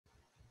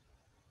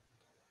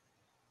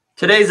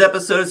Today's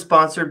episode is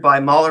sponsored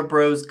by Mahler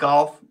Bros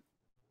Golf.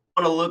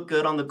 Want to look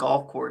good on the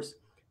golf course,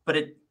 but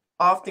it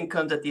often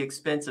comes at the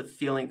expense of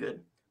feeling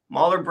good.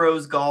 Mahler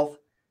Bros Golf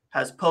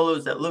has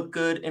polos that look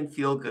good and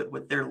feel good.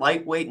 With their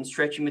lightweight and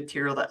stretchy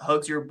material that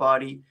hugs your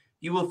body,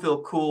 you will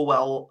feel cool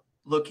while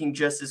looking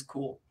just as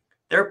cool.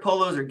 Their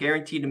polos are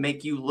guaranteed to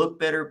make you look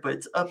better, but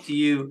it's up to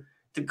you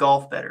to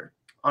golf better.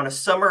 On a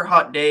summer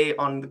hot day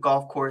on the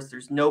golf course,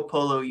 there's no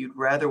polo you'd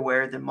rather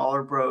wear than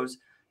Mahler Bros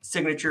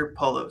signature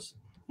polos.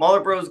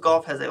 Mahler Bros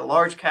Golf has a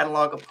large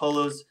catalog of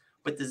polos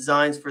with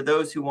designs for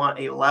those who want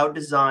a loud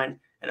design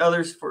and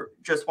others for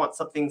just want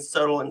something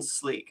subtle and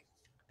sleek.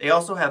 They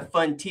also have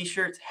fun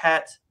t-shirts,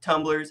 hats,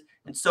 tumblers,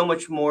 and so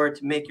much more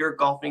to make your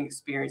golfing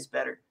experience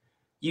better.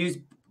 Use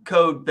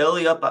code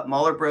BELLYUP at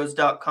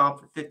MahlerBros.com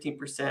for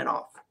 15%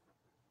 off.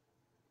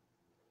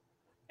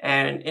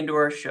 And into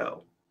our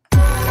show.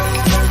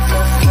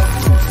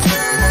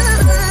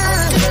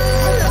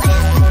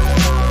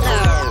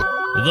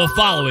 The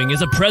following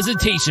is a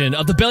presentation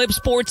of the Belly Up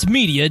Sports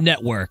Media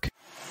Network.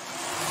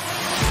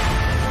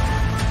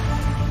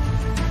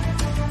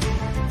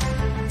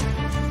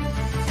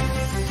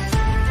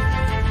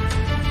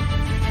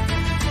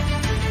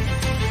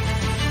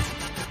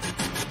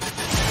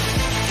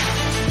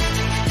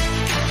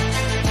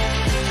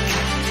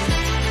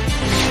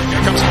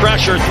 Here comes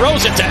pressure,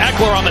 throws it to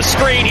Eckler on the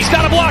screen. He's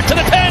got a block to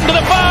the 10, to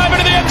the 5,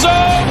 into the end zone.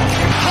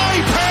 High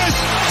pass.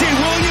 Did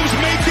Williams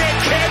make that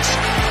catch?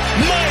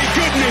 My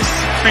goodness.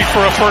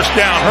 For a first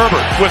down.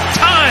 Herbert with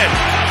time.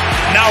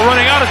 Now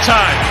running out of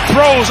time.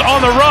 Throws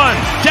on the run.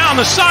 Down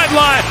the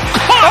sideline.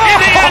 Caught in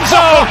the end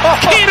zone.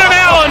 Keenan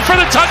Allen for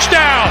the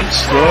touchdown.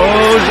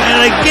 Throws,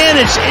 and again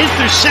it's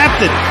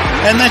intercepted.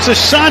 And that's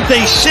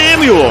Asante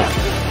Samuel.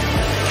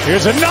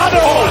 Here's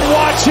another one.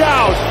 Watch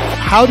out.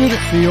 How did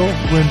it feel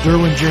when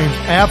Derwin James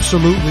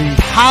absolutely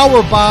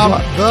powerbombed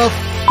the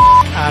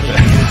out of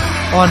you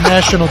on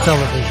national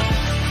television?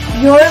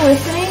 You're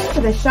listening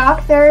to the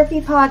Shock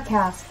Therapy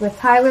Podcast with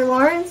Tyler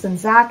Lawrence and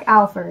Zach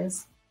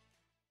Alfers.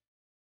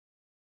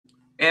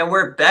 And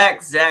we're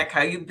back. Zach,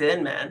 how you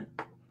been, man?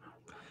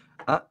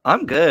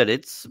 I'm good.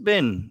 It's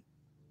been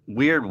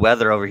weird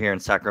weather over here in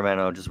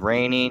Sacramento, just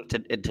raining.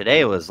 Today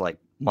it was like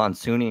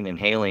monsooning and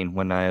hailing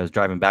when I was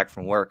driving back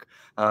from work.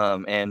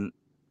 And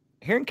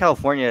here in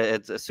California,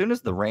 it's as soon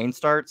as the rain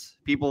starts,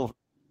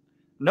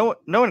 no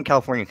one in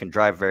California can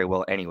drive very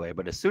well anyway,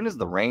 but as soon as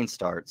the rain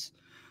starts,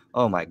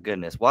 oh my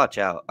goodness, watch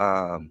out.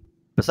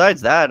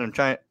 Besides that,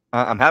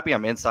 I'm happy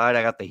I'm inside.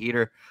 I got the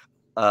heater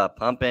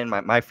pumping.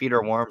 My feet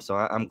are warm, so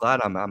I'm glad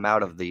I'm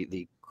out of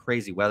the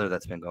crazy weather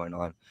that's been going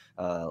on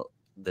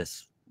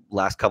these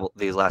last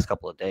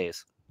couple of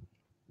days.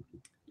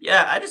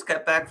 Yeah, I just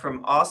got back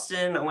from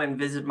Austin. I went and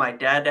visited my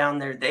dad down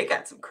there. They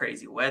got some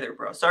crazy weather,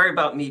 bro. Sorry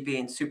about me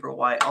being super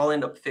white. I'll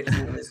end up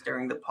fixing this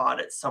during the pod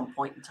at some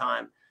point in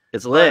time.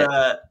 It's lit.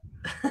 But,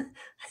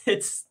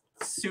 it's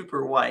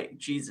super white.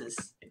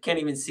 Jesus. I can't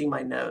even see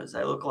my nose.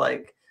 I look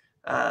like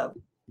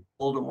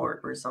Voldemort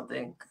or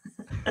something.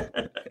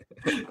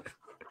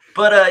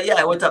 But yeah,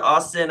 I went to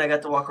Austin. I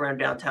got to walk around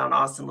downtown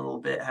Austin a little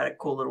bit. Had a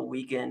cool little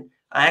weekend.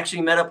 I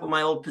actually met up with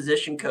my old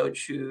position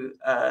coach who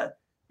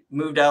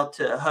moved out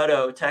to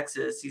Hutto,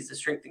 Texas. He's the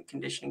strength and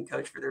conditioning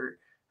coach for their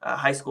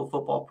high school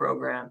football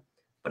program.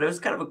 But it was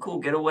kind of a cool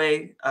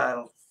getaway.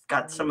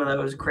 Got some of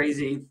those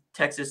crazy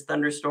Texas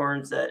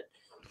thunderstorms that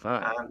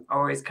are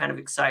always kind of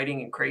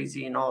exciting and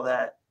crazy and all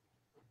that.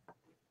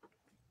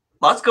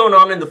 Lots going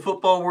on in the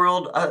football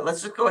world.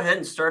 Let's just go ahead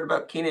and start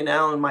about Keenan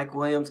Allen, Mike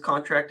Williams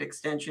contract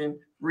extension,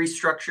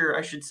 restructure,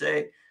 I should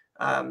say.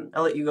 I'll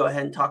let you go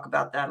ahead and talk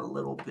about that a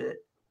little bit.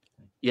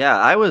 Yeah,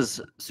 I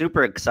was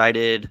super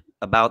excited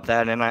about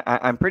that, and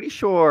I'm pretty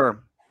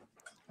sure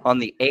on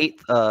the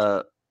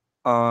 8th,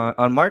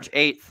 on March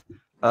 8th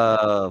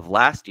of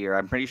last year,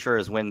 I'm pretty sure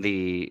is when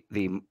the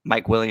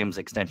Mike Williams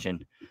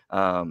extension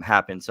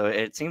happened. So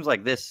it seems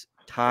like this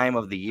time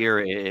of the year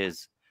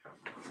is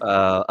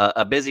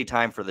a busy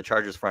time for the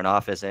Chargers front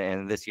office,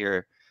 and this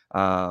year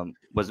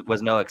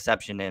was no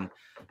exception. And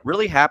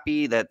really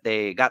happy that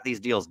they got these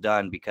deals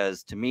done,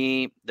 because to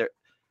me, they're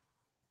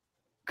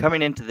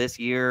coming into this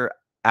year,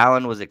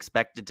 Allen was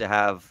expected to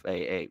have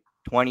a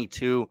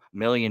 $22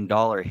 million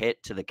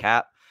hit to the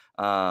cap,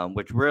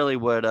 which really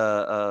would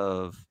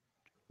have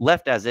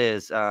left as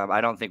is. I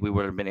don't think we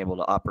would have been able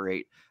to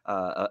operate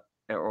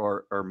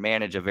or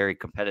manage a very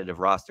competitive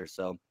roster.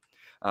 So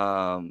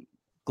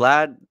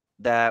glad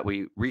that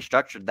we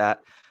restructured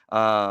that.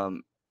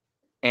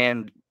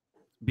 And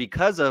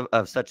because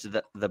of such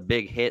the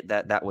big hit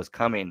that was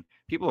coming,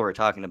 people were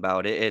talking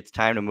about it. It's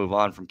time to move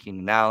on from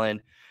Keenan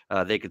Allen.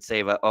 They could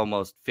save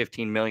almost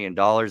 $15 million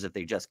if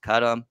they just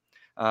cut him.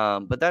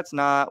 But that's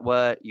not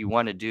what you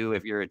want to do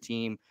if you're a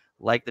team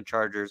like the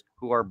Chargers,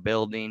 who are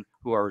building,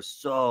 who are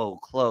so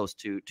close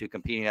to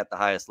competing at the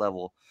highest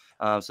level.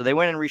 So they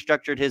went and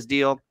restructured his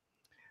deal.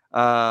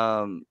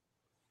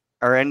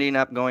 are ending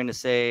up going to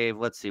save,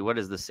 let's see, what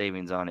is the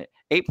savings on it?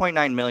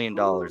 $8.9 million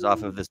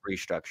off of this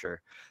restructure.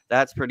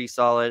 That's pretty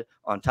solid.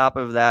 On top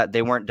of that,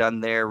 they weren't done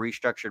there.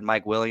 Restructured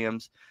Mike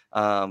Williams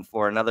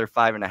for another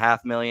 $5.5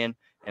 million.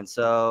 And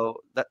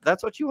so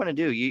that's what you want to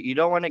do. You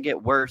don't want to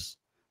get worse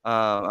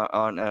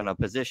on a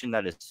position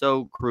that is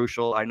so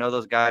crucial. I know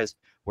those guys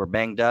were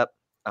banged up,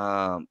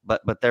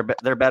 but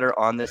they're better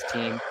on this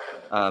team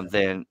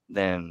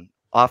than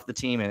off the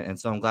team, and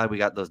so I'm glad we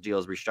got those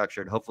deals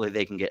restructured. Hopefully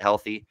they can get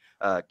healthy.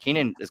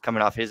 Keenan is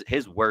coming off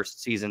his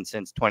worst season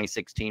since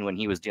 2016 when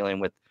he was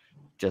dealing with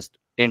just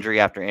injury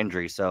after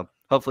injury. So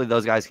hopefully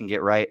those guys can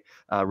get right.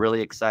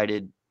 Really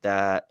excited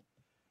that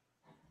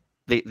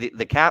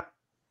the cap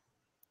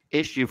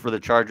issue for the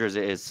Chargers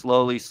is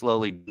slowly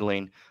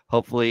dwindling.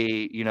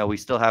 Hopefully, we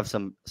still have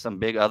some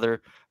big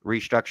other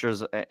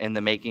restructures in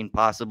the making,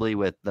 possibly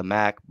with the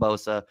Mack,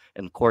 Bosa,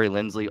 and Corey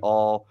Linsley,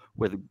 all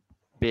with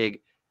big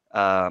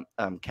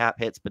cap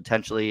hits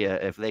potentially.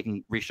 If they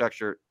can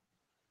restructure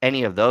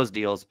any of those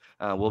deals,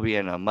 we'll be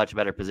in a much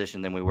better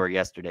position than we were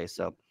yesterday.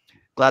 So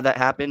glad that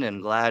happened,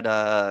 and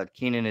glad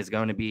Keenan is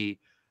going to be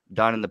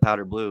done in the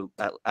powder blue,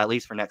 at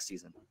least for next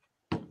season.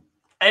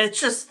 I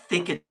just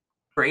think it's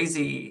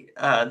crazy.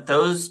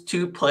 Those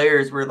two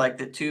players were like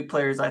the two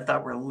players I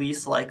thought were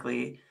least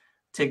likely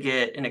to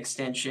get an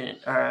extension,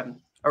 a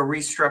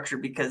restructure,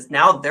 because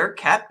now their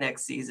cap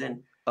next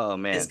season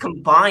is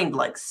combined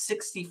like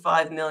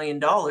 $65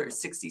 million,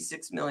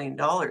 $66 million.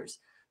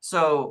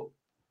 So,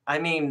 I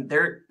mean,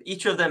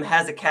 each of them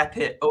has a cap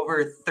hit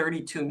over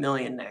 $32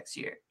 million next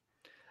year.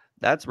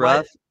 That's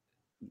rough.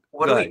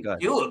 What do we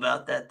do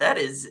about that?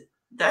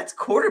 That's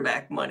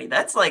quarterback money.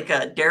 That's like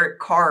Derek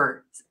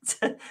Carr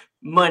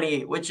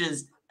money, which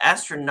is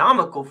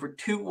astronomical for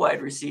two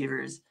wide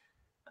receivers.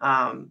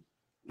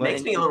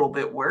 Makes me a little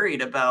bit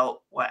worried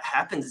about what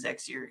happens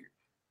next year.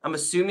 I'm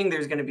assuming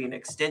there's going to be an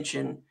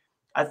extension.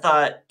 I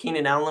thought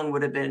Keenan Allen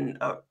would have been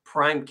a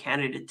prime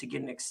candidate to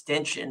get an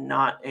extension,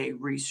 not a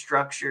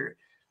restructure,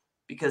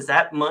 because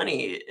that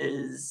money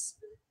is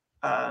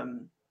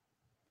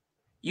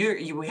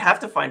we have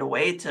to find a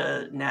way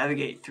to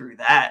navigate through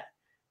that.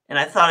 And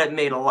I thought it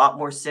made a lot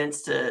more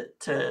sense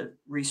to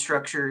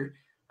restructure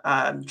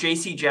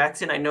J.C.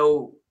 Jaxson. I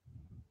know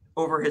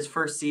over his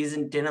first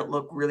season didn't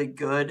look really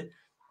good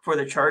for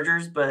the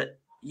Chargers, but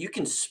you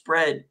can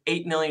spread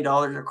 $8 million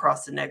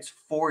across the next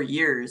 4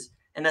 years,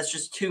 and that's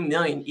just $2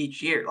 million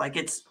each year. Like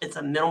it's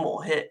a minimal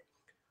hit.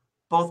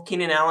 Both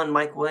Keenan Allen,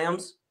 Mike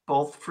Williams,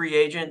 both free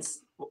agents.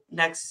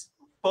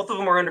 Both of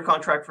them are under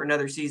contract for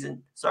another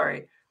season.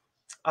 Sorry.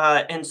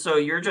 And so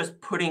you're just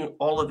putting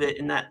all of it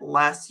in that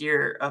last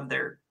year of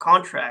their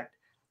contract.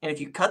 And if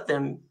you cut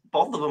them,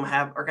 both of them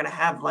are going to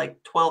have like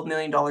 $12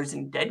 million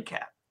in dead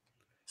cap.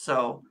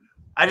 So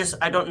I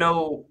don't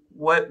know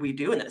what we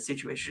do in that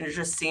situation. It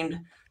just seemed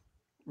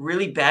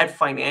really bad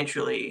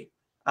financially,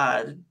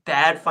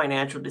 bad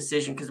financial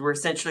decision, because we're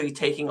essentially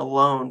taking a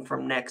loan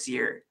from next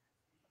year.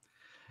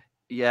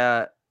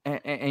 Yeah.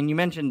 And you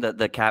mentioned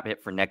the cap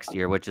hit for next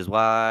year, which is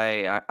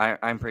why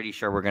I'm pretty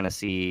sure we're going to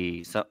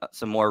see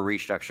some more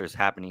restructures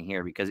happening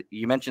here, because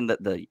you mentioned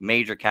that the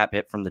major cap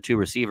hit from the two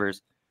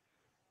receivers,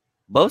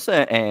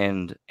 Bosa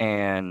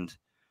and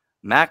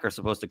Mack, are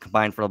supposed to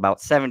combine for about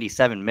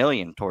 $77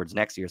 million towards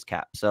next year's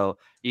cap. So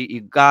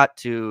you got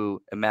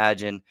to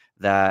imagine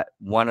that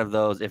one of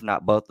those, if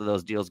not both of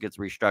those deals, gets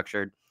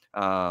restructured,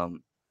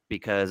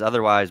 because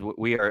otherwise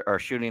we are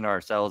shooting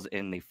ourselves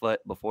in the foot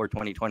before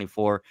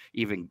 2024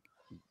 even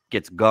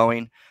gets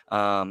going.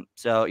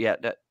 So yeah,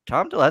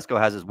 Tom Telesco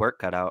has his work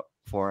cut out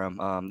for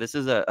him. This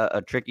is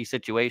a tricky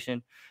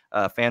situation.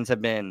 Fans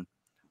have been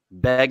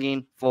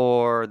begging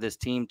for this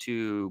team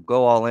to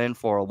go all in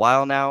for a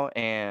while now,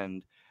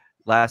 and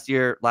last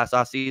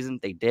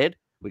offseason they did.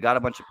 We got a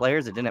bunch of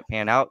players that didn't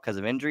pan out because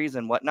of injuries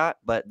and whatnot,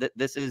 but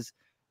this is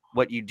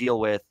what you deal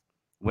with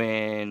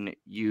when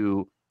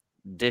you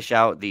dish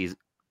out these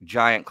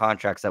giant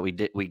contracts that we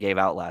gave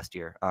out last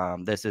year.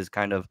 This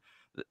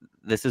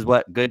is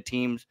what good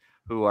teams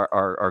who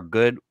are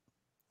good,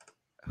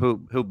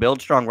 who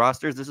build strong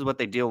rosters, this is what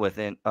they deal with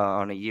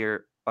on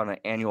an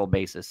annual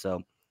basis.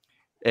 So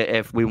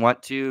if we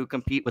want to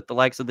compete with the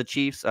likes of the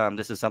Chiefs,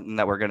 this is something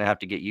that we're going to have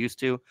to get used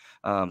to.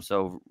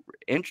 So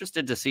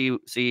interested to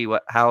see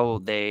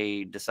how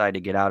they decide to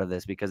get out of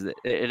this, because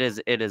it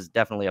is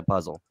definitely a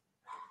puzzle.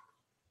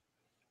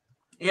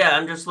 Yeah,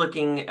 I'm just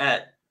looking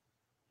at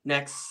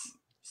next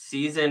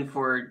season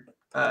for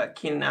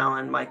Keenan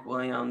Allen, Mike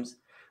Williams.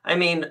 I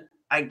mean,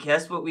 I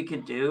guess what we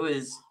could do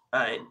is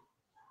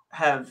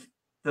have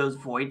those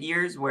void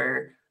years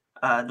where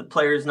the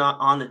player's not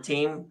on the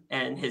team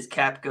and his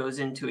cap goes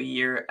into a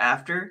year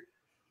after,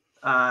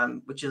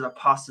 which is a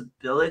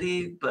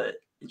possibility, but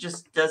it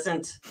just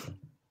doesn't.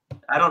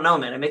 I don't know,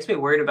 man. It makes me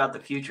worried about the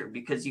future,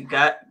 because you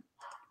got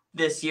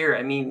this year.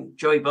 I mean,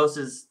 Joey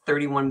Bosa's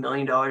 $31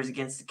 million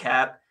against the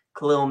cap.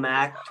 Khalil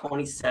Mack,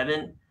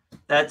 27.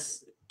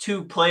 That's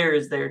two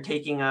players that are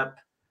taking up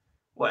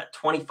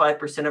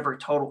 25% of our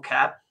total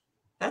cap.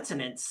 That's an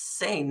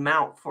insane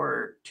amount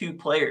for two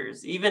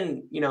players,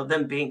 even,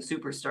 them being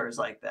superstars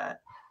like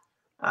that.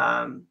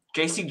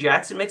 J.C.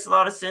 Jaxson makes a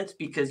lot of sense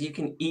because you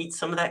can eat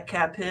some of that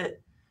cap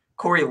hit.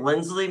 Corey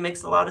Linsley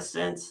makes a lot of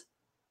sense.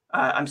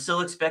 I'm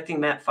still expecting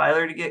Matt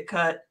Filer to get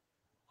cut.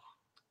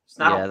 It's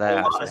not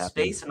a whole lot of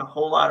space and a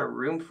whole lot of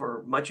room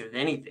for much of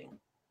anything.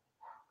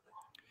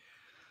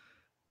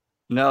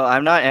 No,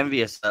 I'm not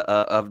envious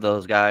of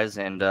those guys,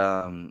 and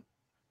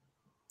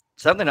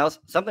something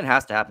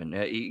has to happen.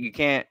 You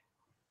can't.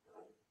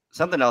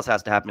 Something else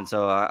has to happen.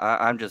 So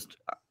I'm just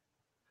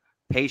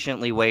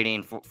patiently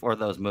waiting for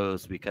those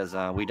moves because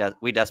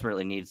we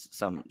desperately need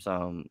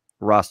some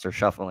roster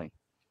shuffling.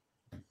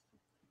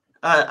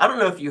 I don't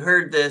know if you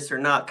heard this or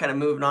not. Kind of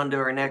moving on to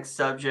our next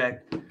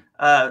subject.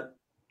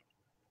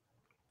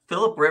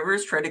 Phillip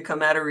Rivers tried to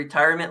come out of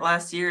retirement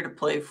last year to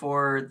play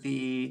for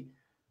the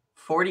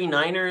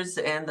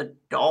 49ers and the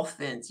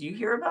Dolphins. You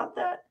hear about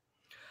that?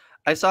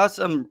 I saw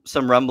some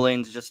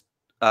rumblings. Just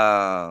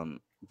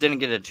didn't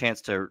get a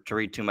chance to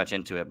read too much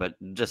into it, but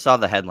just saw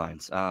the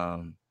headlines.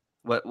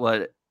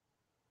 What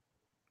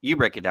you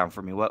break it down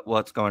for me?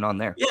 What's going on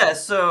there? Yeah,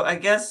 so I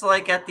guess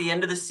like at the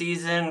end of the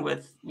season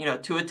with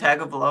Tua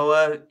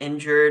Tagovailoa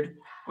injured,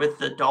 with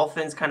the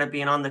Dolphins kind of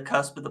being on the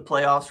cusp of the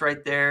playoffs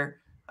right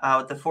there,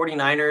 with the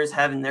 49ers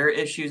having their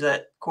issues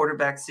at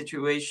quarterback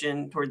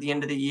situation toward the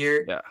end of the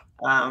year. Yeah.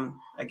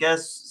 I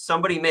guess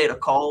somebody made a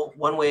call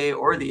one way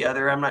or the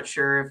other. I'm not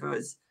sure if it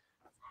was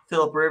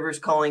Phillip Rivers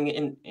calling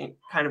in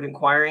kind of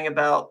inquiring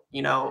about,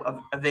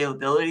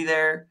 availability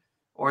there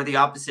or the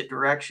opposite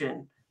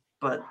direction.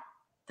 But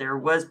there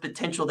was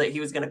potential that he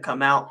was going to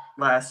come out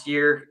last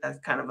year as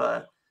kind of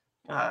a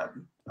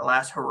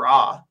last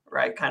hurrah,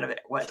 right? Kind of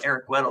what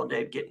Eric Weddle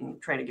did,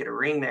 trying to get a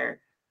ring there,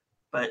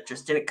 but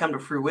just didn't come to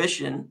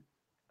fruition.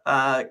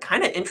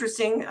 Kind of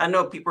interesting. I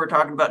know people are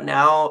talking about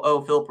now,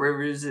 Phillip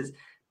Rivers is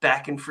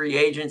back in free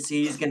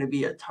agency. He's going to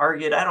be a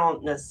target. I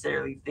don't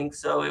necessarily think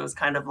so. It was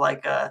kind of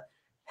like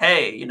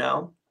hey,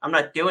 I'm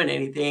not doing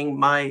anything.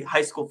 My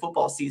high school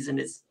football season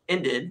is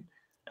ended,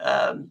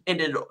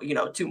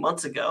 2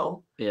 months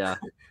ago. Yeah.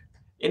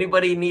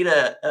 Anybody need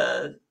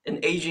an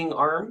aging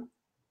arm?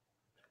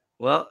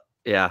 Well,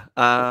 yeah.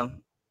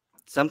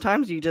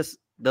 Sometimes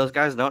those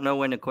guys don't know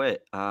when to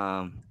quit.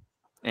 And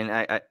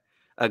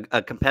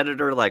a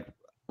competitor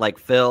like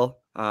Phil,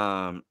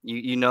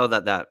 you know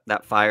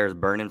that fire is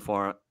burning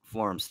for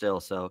him still.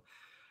 So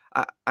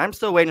I'm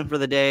still waiting for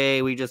the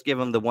day we just give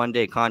him the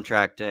 1-day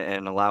contract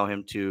and allow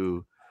him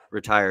to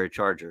retire a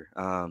Charger.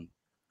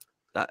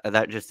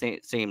 That just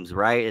seems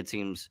right. It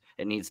seems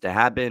it needs to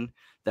happen.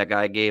 That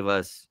guy gave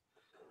us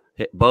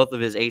both of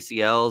his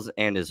ACLs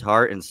and his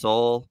heart and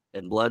soul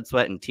and blood,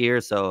 sweat, and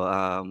tears.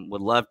 So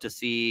would love to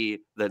see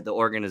the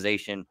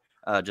organization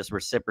just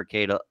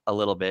reciprocate a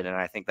little bit. And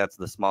I think that's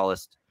the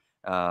smallest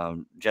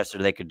gesture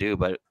they could do,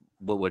 but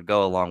would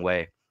go a long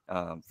way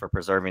for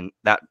preserving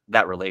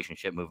that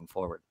relationship moving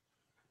forward.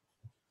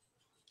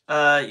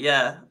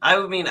 Yeah. I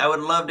would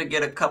love to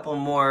get a couple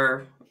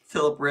more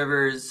Phillip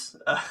Rivers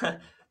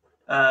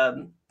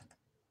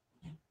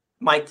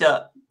mic'd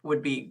up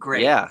would be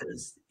great. Yeah.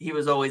 Because he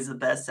was always the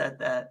best at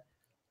that.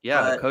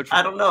 Yeah, Coach.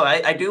 I don't know.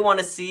 I do want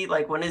to see,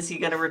 when is he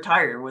going to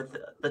retire with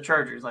the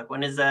Chargers?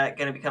 When is that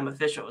going to become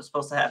official? It was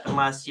supposed to happen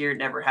last year.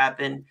 Never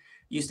happened.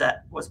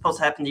 Was supposed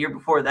to happen the year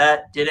before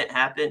that. Didn't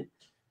happen.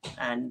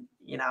 And,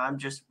 I'm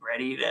just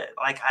ready to,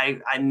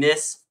 I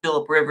miss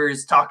Phillip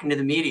Rivers talking to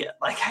the media.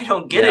 I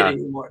don't get it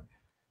anymore.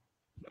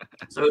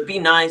 So it'd be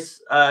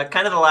nice.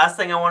 Kind of the last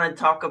thing I want to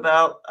talk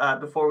about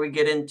before we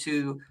get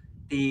into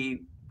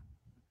the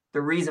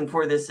reason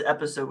for this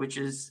episode, which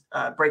is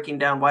breaking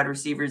down wide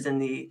receivers in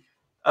the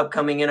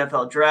upcoming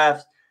NFL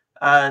draft.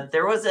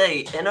 There was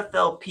a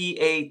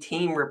NFLPA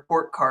team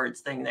report cards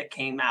thing that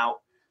came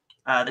out.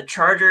 The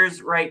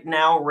Chargers right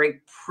now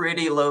ranked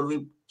pretty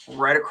lowly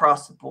right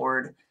across the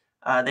board.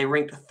 They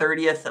ranked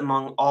 30th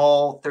among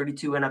all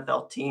 32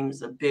 NFL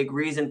teams. A big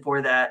reason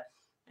for that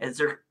is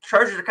their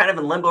Chargers are kind of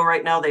in limbo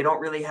right now. They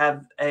don't really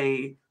have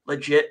a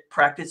legit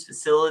practice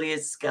facility.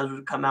 It's scheduled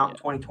to come out in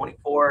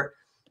 2024.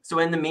 So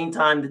in the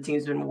meantime, the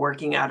team's been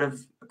working out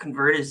of a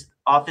converted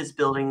office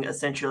building,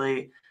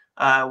 essentially,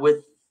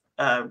 with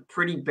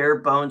pretty bare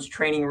bones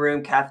training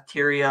room,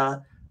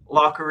 cafeteria,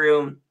 locker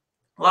room.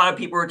 A lot of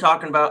people were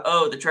talking about,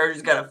 the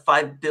Chargers got a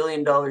 $5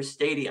 billion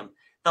stadium.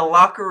 The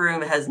locker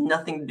room has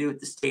nothing to do with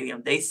the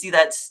stadium. They see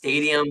that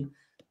stadium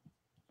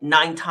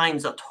 9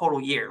 times a total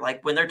year.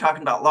 When they're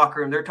talking about locker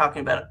room, they're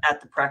talking about it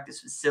at the practice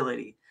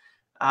facility.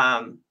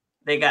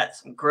 They got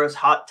some gross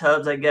hot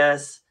tubs, I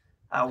guess.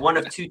 One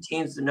of 2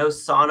 teams, no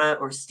sauna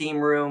or steam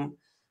room.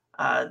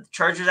 The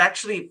Chargers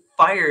actually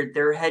fired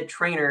their head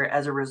trainer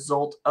as a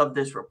result of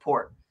this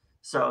report.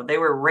 So they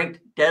were ranked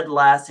dead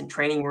last in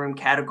training room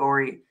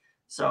category.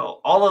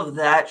 So all of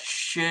that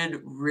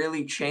should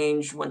really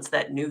change once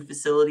that new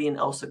facility in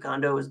El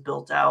Segundo is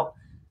built out.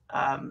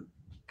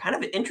 Kind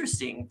of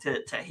interesting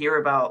to hear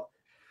about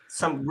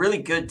some really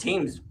good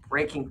teams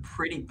ranking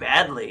pretty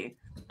badly.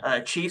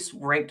 Chiefs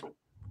ranked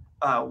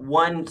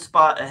 1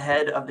 spot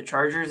ahead of the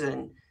Chargers,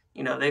 and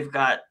they've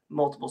got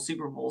multiple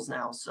Super Bowls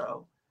now.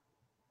 So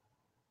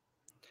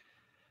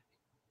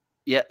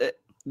yeah,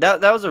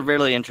 That was a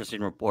really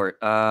interesting report.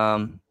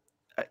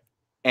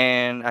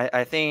 And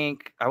I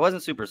think I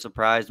wasn't super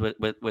surprised with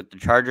the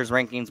Chargers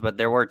rankings, but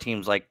there were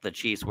teams like the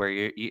Chiefs where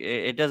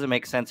it doesn't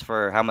make sense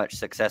for how much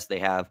success they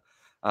have,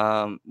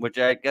 which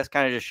I guess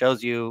kind of just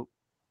shows you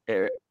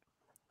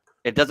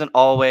it doesn't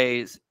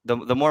always the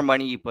more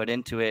money you put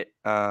into it,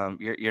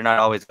 you're not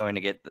always going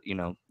to get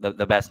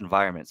the best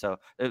environment. So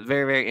it's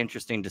very, very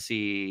interesting to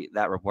see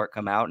that report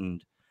come out.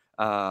 And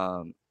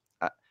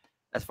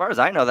as far as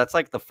I know, that's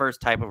like the first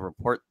type of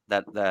report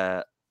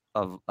that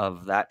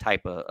of that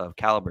type of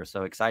caliber.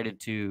 So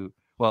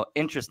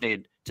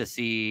interested to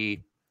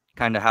see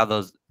kind of how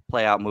those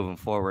play out moving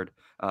forward,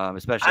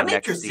 especially I'm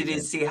next interested season.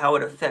 to see how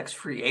it affects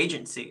free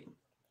agency.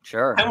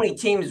 Sure. How many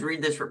teams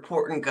read this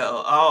report and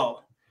go,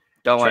 "Oh,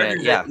 don't want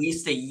Chargers to." Yeah, at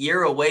least a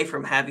year away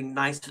from having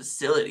nice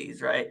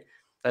facilities, right?"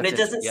 And it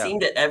doesn't seem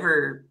to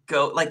ever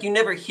go like you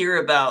never hear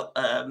about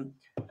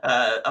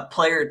a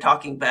player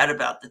talking bad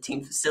about the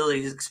team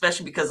facilities,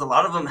 especially because a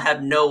lot of them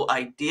have no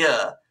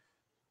idea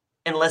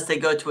unless they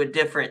go to a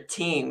different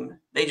team.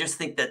 They just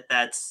think that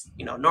that's,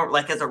 normal.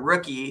 Like as a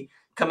rookie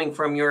coming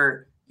from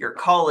your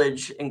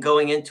college and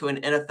going into an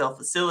NFL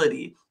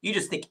facility, you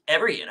just think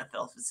every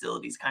NFL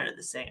facility is kind of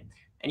the same.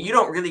 And you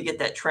don't really get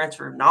that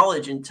transfer of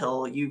knowledge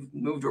until you've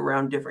moved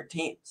around different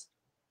teams.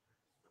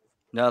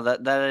 No,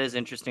 that is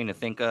interesting to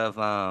think of.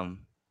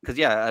 Because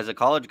as a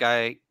college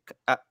guy,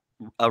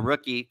 a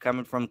rookie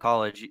coming from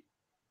college,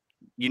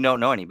 you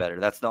don't know any better.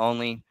 That's the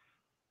only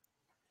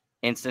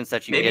instance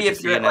that you maybe get if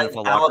to you're see at an like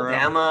NFL locker room.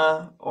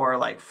 Alabama or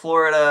like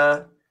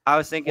Florida, I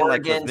was thinking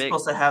Oregon's like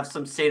supposed to have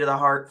some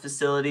state-of-the-art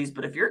facilities,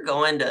 but if you're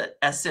going to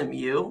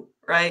SMU,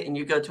 right, and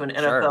you go to an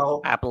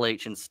NFL,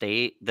 Appalachian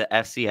State, the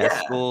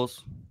FCS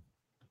schools,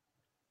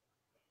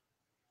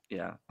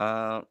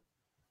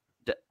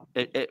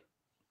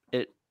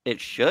 it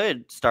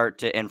should start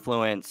to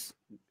influence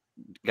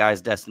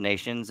guys'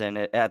 destinations, and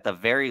at the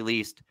very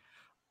least,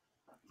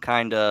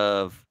 kind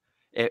of,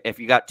 if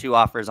you got two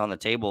offers on the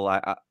table,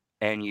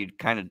 and you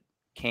kind of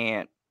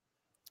can't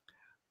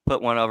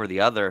put one over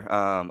the other,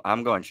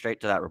 I'm going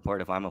straight to that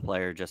report if I'm a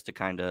player, just to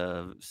kind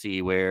of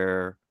see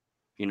where,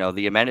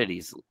 the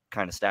amenities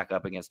kind of stack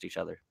up against each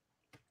other.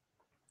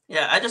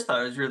 Yeah, I just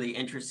thought it was really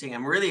interesting.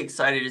 I'm really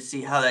excited to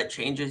see how that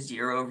changes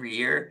year over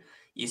year.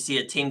 You see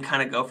a team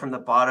kind of go from the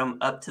bottom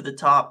up to the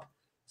top.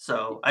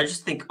 So I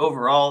just think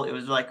overall it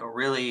was like a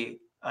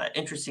really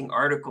interesting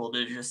article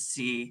to just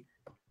see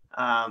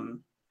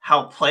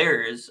how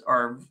players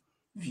are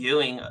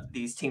viewing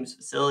these teams'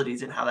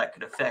 facilities and how that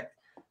could affect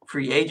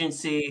free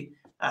agency,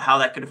 how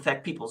that could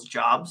affect people's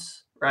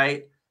jobs,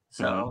 right?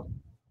 So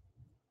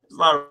there's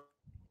a lot of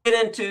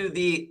get into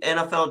the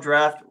NFL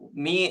draft.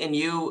 Me and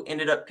you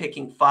ended up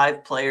picking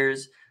 5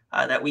 players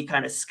that we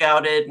kind of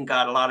scouted and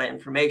got a lot of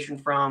information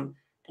from,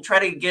 and try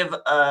to give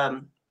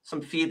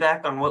some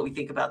feedback on what we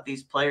think about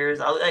these players.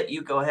 I'll let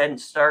you go ahead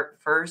and start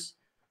first.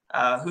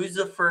 Who's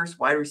the first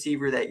wide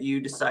receiver that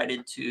you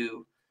decided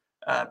to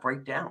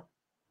break down?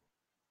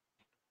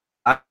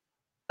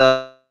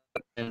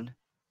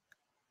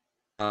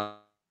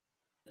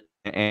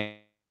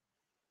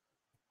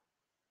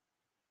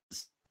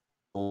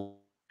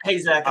 Hey,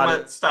 Zach, I'm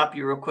going to stop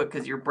you real quick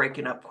because you're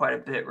breaking up quite a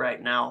bit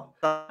right now.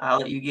 I'll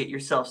let you get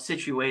yourself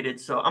situated.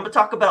 So I'm going to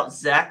talk about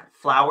Zach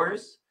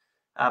Flowers,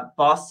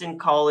 Boston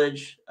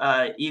College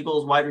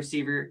Eagles wide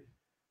receiver.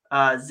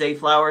 Zay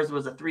Flowers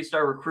was a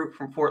 3-star recruit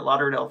from Fort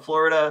Lauderdale,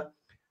 Florida.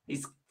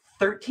 He's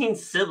 13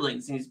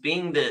 siblings, and he's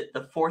being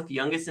the 4th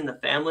youngest in the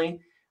family.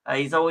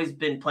 He's always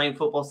been playing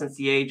football since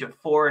the age of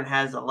 4 and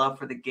has a love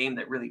for the game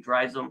that really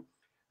drives him.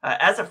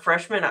 As a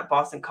freshman at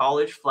Boston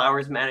College,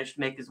 Flowers managed to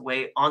make his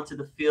way onto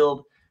the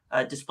field,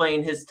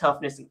 displaying his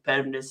toughness and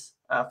competitiveness.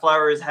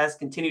 Flowers has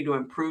continued to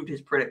improve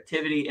his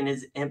productivity and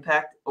his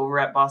impact over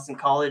at Boston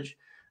College.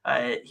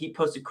 He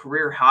posted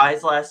career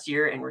highs last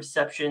year in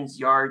receptions,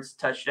 yards,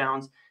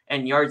 touchdowns,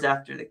 and yards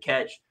after the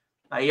catch.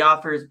 He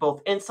offers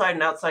both inside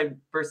and outside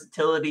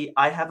versatility.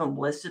 I have him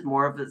listed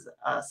more of as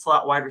a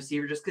slot wide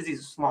receiver just because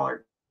he's a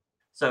smaller.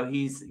 So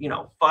he's,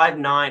 5'9",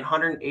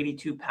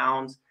 182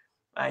 pounds.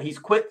 He's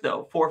quick,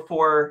 though,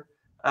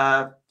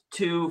 4.4,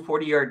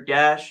 40-yard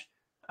dash,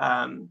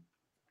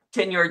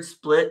 10-yard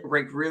split,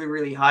 ranked really,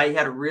 really high. He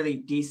had a really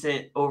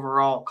decent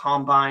overall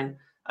combine.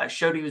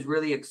 Showed he was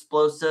really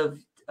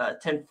explosive,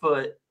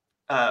 10-foot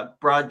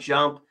broad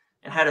jump,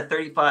 and had a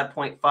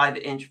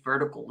 35.5-inch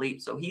vertical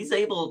leap. So he's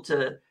able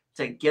to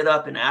get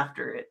up and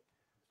after it.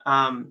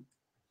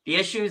 The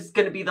issue is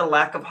going to be the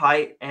lack of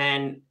height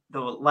and the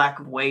lack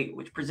of weight,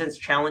 which presents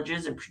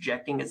challenges in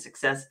projecting his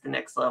success at the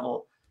next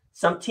level.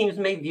 Some teams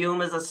may view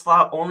him as a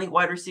slot-only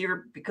wide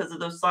receiver because of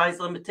those size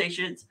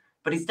limitations,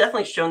 but he's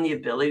definitely shown the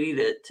ability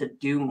to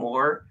do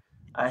more.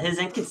 His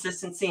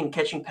inconsistency in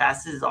catching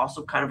passes is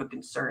also kind of a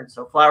concern.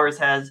 So Flowers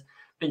has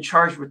been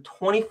charged with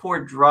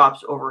 24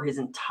 drops over his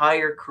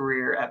entire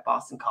career at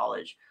Boston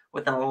College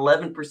with an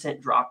 11%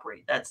 drop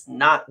rate. That's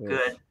not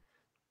good.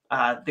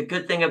 The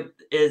good thing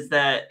is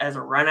that as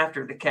a run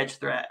after the catch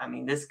threat, I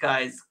mean, this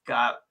guy's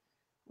got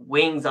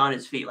wings on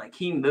his feet. Like,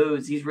 he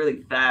moves. He's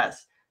really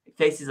fast.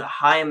 faces a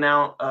high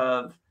amount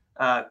of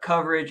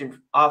coverage and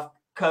off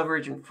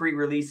coverage and free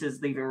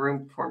releases, leaving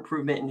room for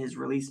improvement in his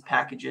release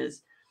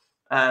packages.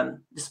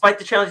 Despite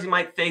the challenges he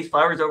might face,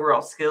 Flowers'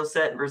 overall skill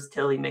set and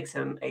versatility makes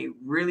him a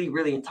really,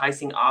 really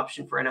enticing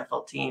option for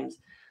NFL teams.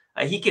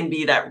 He can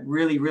be that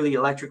really, really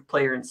electric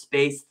player in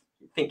space,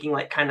 thinking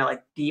kind of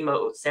like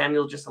Demo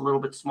Samuel, just a little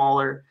bit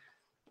smaller.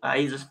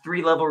 He's a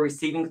 3-level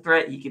receiving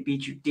threat. He could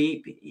beat you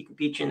deep. He can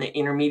beat you in the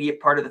intermediate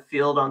part of the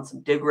field on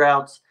some dig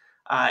routes.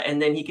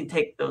 And then he can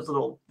take those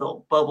little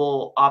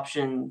bubble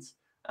options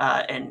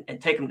and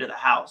take them to the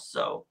house.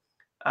 So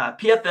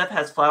PFF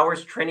has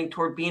Flowers trending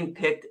toward being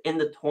picked in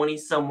the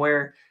 20s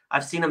somewhere.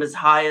 I've seen him as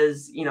high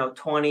as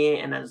 20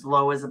 and as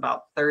low as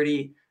about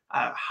 30.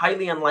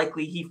 Highly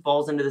unlikely he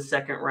falls into the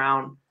second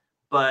round,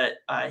 but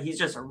he's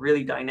just a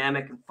really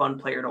dynamic and fun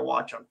player to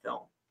watch on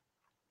film.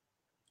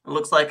 It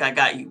looks like I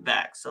got you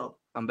back. So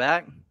I'm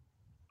back.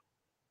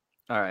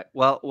 All right.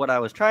 Well, what I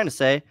was trying to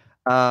say,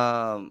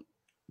 I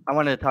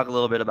wanted to talk a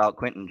little bit about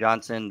Quentin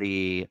Johnston,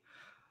 the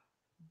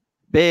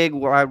big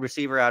wide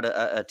receiver out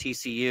of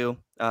TCU,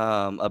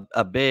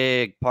 a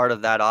big part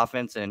of that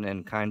offense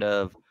and kind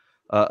of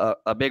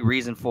a big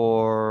reason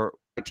for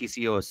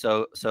TCU is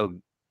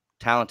so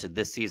talented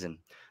this season.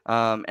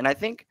 And I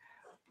think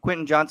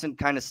Quentin Johnston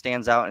kind of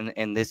stands out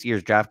in this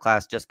year's draft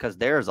class just because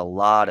there's a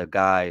lot of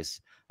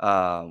guys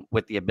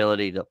with the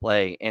ability to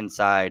play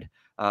inside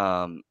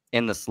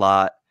in the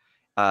slot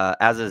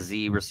as a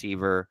Z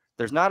receiver.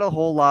 There's not a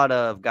whole lot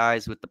of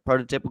guys with the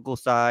prototypical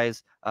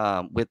size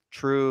with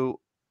true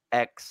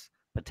X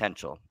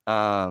potential.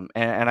 And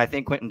I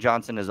think Quentin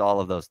Johnston is all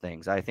of those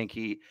things. I think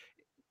he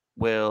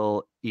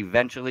will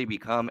eventually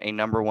become a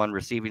number 1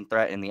 receiving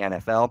threat in the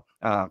NFL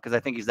because I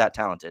think he's that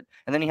talented.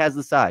 And then he has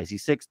the size.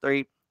 He's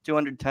 6'3",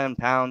 210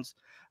 pounds.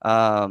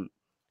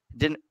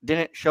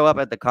 Didn't show up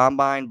at the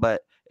combine,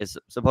 but is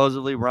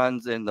supposedly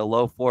runs in the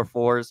low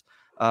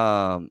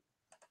 4.4s.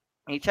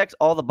 He checks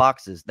all the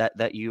boxes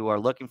that you are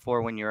looking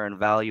for when you're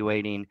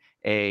evaluating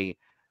a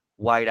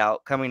wideout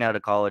coming out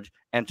of college,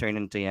 entering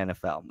into the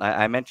NFL.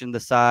 I mentioned the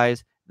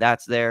size.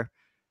 That's there.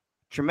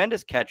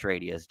 Tremendous catch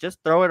radius. Just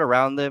throw it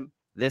around them.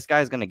 This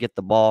guy's going to get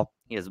the ball.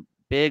 He has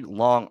big,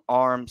 long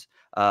arms,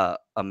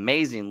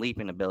 amazing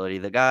leaping ability.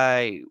 The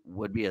guy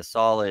would be a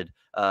solid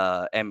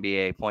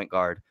NBA point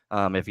guard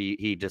if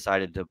he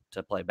decided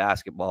to play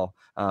basketball.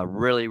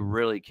 Really,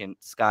 really can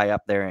sky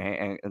up there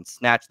and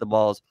snatch the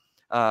balls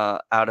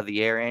out of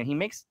the air. And he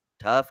makes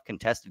tough,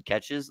 contested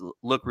catches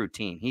look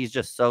routine. He's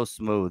just so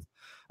smooth.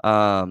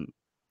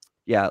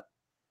 Yeah.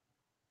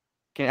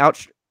 Can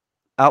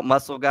out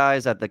muscle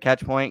guys at the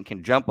catch point,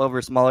 can jump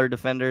over smaller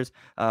defenders,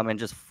 and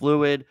just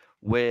fluid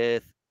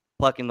with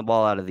plucking the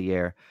ball out of the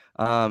air.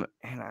 And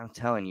I'm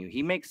telling you,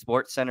 he makes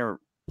Sports Center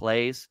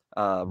plays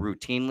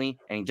routinely,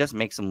 and he just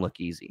makes them look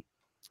easy.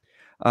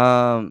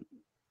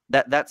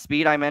 That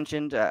speed I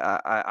mentioned,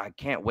 I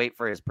can't wait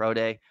for his pro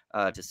day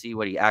to see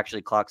what he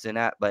actually clocks in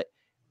at. But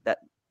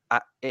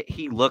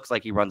he looks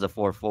like he runs a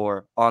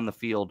 4.4 on the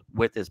field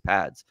with his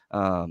pads.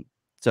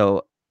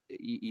 So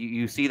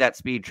you see that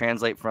speed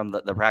translate from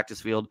the practice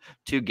field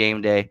to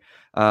game day.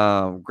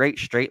 Great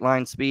straight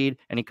line speed,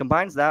 and he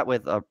combines that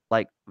with a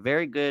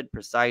very good,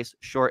 precise,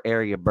 short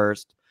area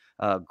burst.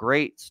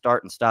 Great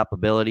start and stop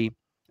ability,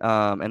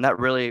 and that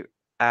really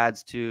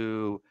adds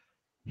to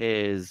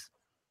his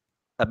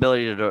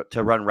ability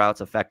to run routes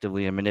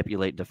effectively and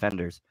manipulate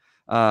defenders.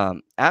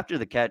 After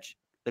the catch,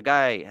 the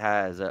guy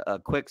has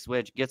a quick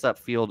switch, gets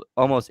upfield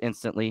almost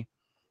instantly,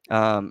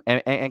 and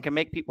can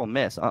make people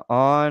miss.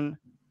 On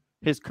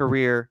his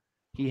career,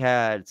 he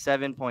had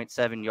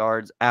 7.7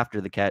 yards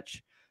after the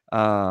catch,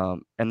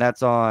 and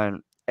that's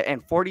on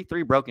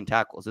 43 broken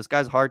tackles. This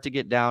guy's hard to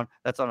get down.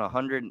 That's on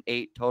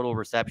 108 total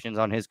receptions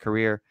on his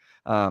career.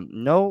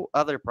 No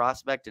other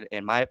prospect,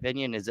 in my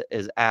opinion, is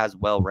as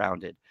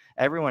well-rounded.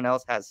 Everyone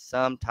else has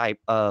some type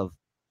of,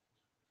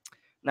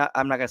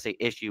 I'm not going to say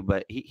issue,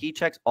 but he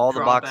checks all the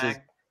boxes.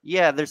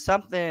 Yeah, there's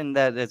something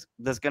that's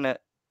going to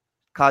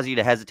cause you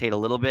to hesitate a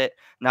little bit.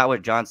 Not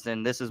with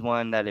Johnston. This is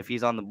one that if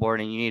he's on the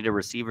board and you need a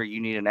receiver, you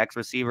need an X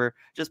receiver,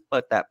 just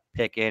put that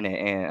pick in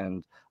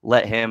and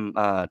let him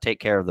take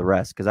care of the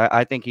rest. Because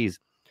I think he's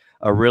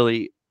a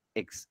really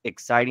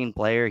exciting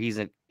player. He's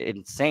an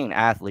insane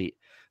athlete.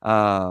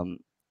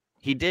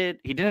 He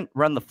didn't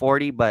run the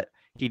 40, but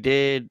he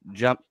did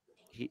jump.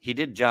 He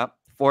did jump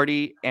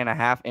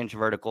 40.5-inch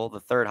vertical, the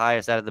third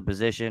highest out of the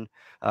position.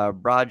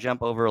 Broad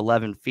jump over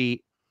 11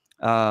 feet.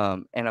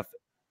 And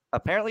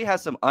apparently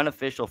has some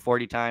unofficial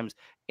 40 times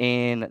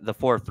in the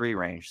 4.3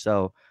 range.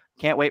 So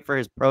can't wait for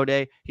his pro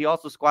day. He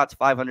also squats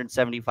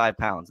 575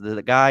 pounds.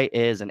 The guy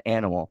is an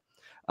animal.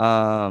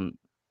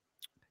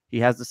 He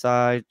has the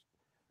size.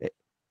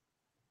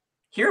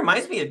 He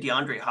reminds me of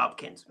DeAndre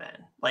Hopkins,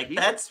 man.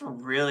 That's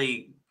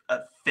really a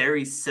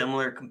very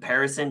similar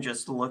comparison,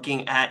 just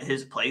looking at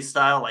his play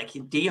style.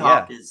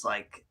 D-Hop is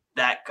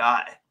that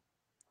guy.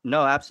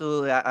 No,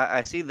 absolutely.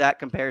 I see that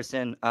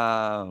comparison.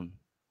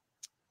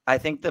 I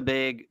think the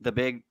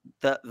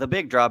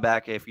big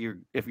drawback, if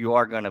you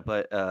are going to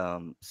put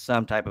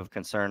some type of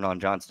concern on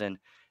Johnston,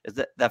 is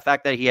that the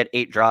fact that he had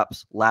 8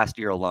 drops last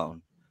year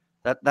alone.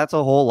 That's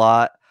a whole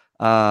lot.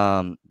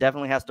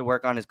 Definitely has to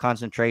work on his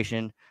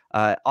concentration.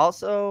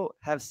 Also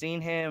have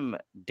seen him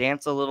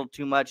dance a little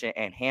too much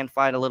and hand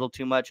fight a little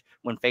too much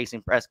when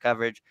facing press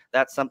coverage.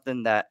 That's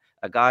something that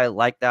a guy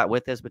like that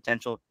with his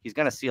potential, he's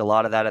going to see a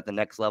lot of that at the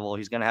next level.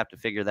 He's going to have to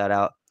figure that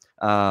out.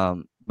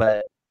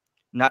 But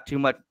not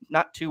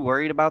too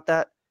worried about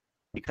that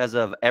because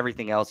of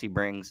everything else he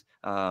brings.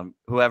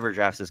 Whoever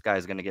drafts this guy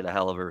is going to get a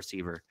hell of a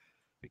receiver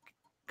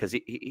because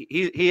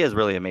he is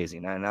really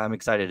amazing. And I'm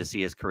excited to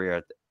see his career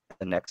at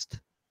the next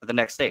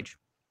stage.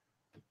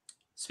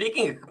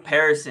 Speaking of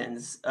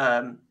comparisons,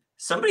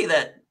 somebody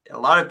that a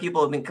lot of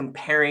people have been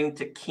comparing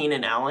to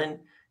Keenan Allen,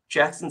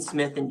 Jaxson,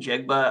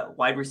 Smith-Njigba,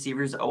 wide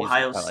receivers at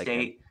Ohio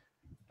State.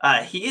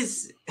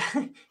 He's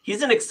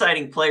an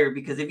exciting player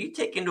because if you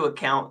take into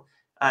account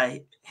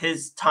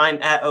his time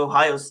at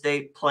Ohio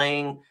State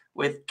playing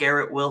with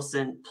Garrett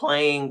Wilson,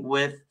 playing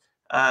with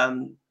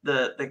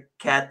the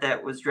cat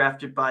that was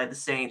drafted by the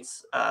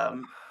Saints,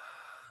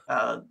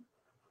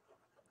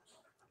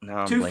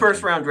 two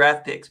first-round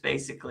draft picks,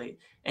 basically.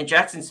 And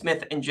Jaxson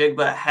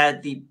Smith-Njigba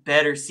had the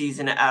better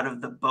season out of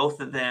the both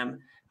of them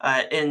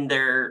in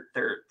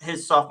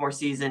his sophomore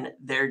season,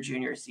 their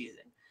junior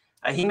season.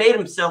 He made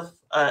himself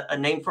a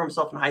name for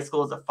himself in high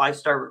school as a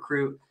 5-star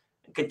recruit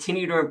and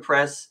continued to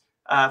impress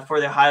for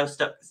the Ohio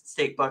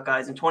State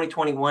Buckeyes. In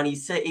 2021, he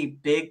set a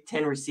Big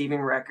Ten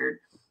receiving record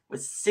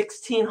with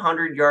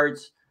 1,600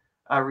 yards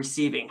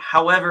receiving.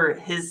 However,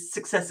 his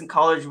success in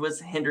college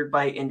was hindered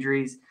by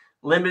injuries,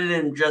 limited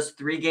in just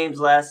 3 games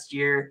last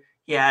year.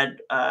 He had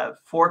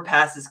 4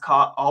 passes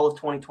caught all of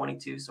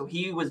 2022. So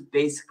he was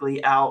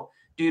basically out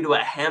due to a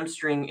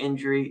hamstring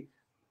injury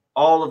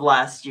all of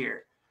last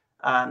year.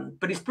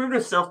 But he's proven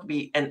himself to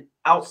be an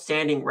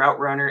outstanding route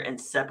runner and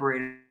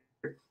separator.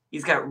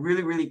 He's got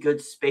really, really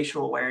good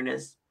spatial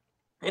awareness.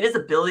 And his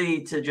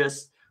ability to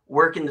just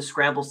work in the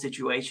scramble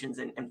situations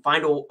and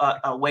find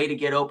a way to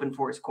get open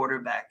for his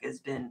quarterback has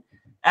been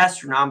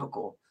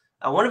astronomical.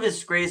 One of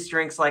his greatest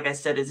strengths, like I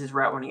said, is his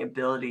route running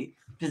ability.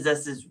 He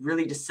possesses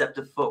really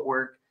deceptive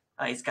footwork.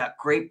 He's got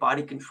great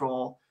body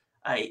control.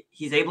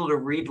 He's able to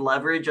read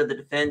leverage of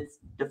the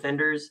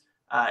defenders,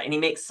 and he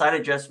makes side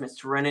adjustments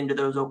to run into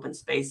those open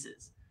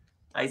spaces.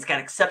 He's got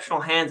exceptional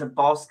hands and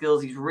ball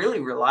skills. He's really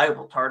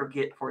reliable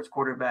target for his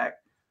quarterback.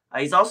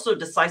 He's also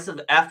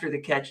decisive after the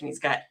catch, and he's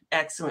got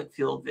excellent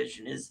field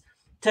vision. His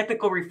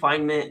technical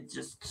refinement,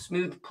 just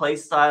smooth play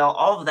style,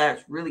 all of that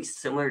is really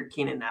similar to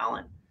Keenan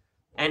Allen.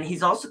 And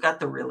he's also got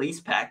the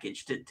release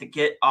package to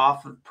get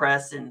off of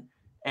press and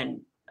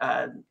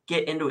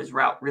get into his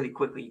route really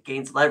quickly. He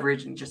gains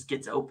leverage and just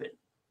gets open.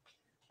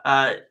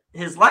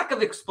 His lack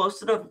of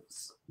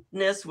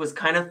explosiveness was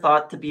kind of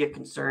thought to be a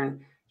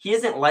concern. He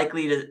isn't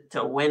likely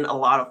to win a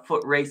lot of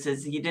foot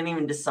races. He didn't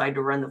even decide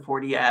to run the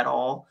 40 at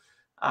all.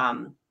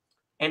 And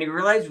he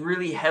relies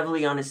really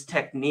heavily on his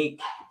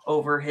technique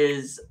over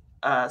his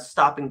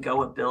stop and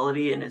go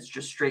ability and his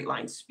just straight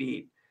line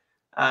speed.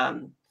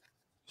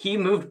 He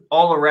moved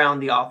all around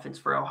the offense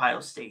for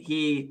Ohio State.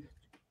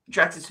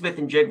 Jaxson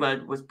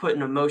Smith-Njigba was put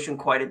in motion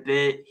quite a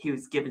bit. He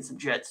was given some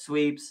jet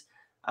sweeps,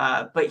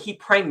 but he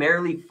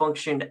primarily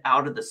functioned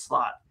out of the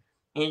slot.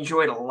 He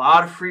enjoyed a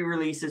lot of free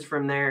releases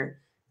from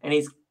there, and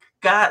he's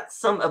got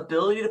some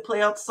ability to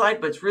play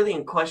outside, but it's really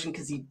in question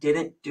because he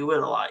didn't do it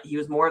a lot. He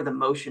was more of the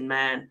motion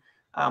man,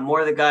 more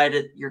of the guy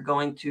that you're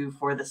going to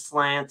for the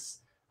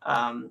slants,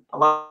 a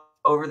lot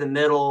over the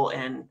middle,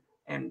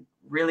 and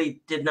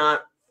really did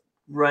not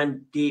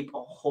run deep a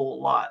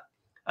whole lot.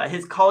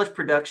 His college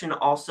production,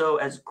 also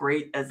as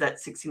great as that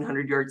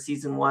 1,600-yard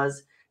season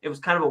was, it was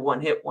kind of a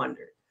one-hit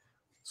wonder.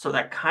 So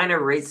that kind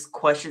of raised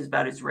questions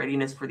about his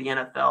readiness for the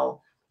NFL.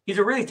 He's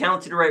a really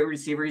talented right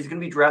receiver. He's going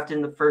to be drafted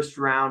in the first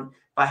round.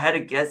 If I had to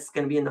guess, it's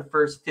going to be in the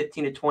first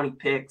 15 to 20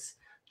 picks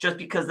just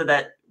because of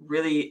that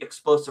really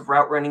explosive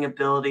route running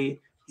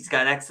ability. He's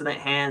got excellent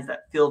hands,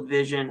 that field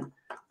vision.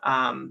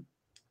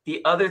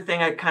 The other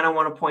thing I kind of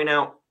want to point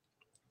out,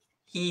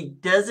 he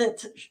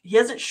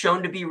hasn't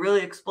shown to be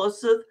really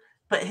explosive,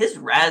 but his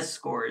RAS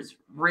scores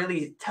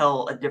really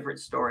tell a different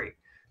story.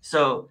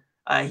 So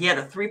he had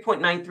a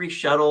 3.93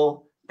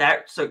 shuttle.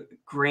 That's a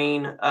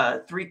green,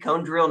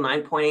 3-cone drill,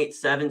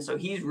 9.87. So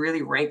he's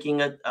really ranking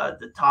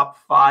the top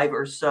 5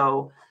 or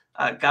so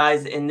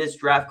guys in this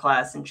draft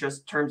class in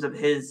just terms of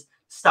his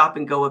stop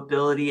and go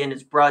ability, and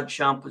his broad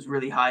jump was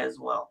really high as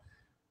well.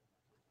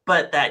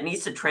 But that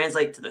needs to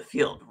translate to the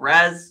field.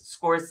 RAS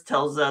scores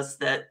tells us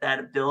that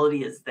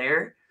ability is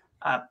there,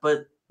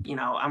 but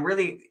I'm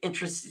really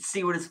interested to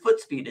see what his foot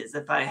speed is.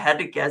 If I had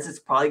to guess, it's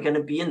probably going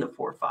to be in the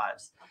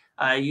 4.5s.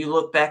 You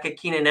look back at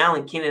Keenan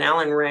Allen. Keenan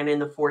Allen ran in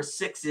the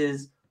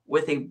 4.6s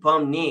with a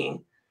bum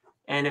knee.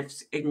 And if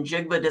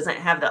Njigba doesn't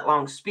have that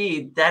long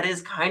speed, that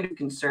is kind of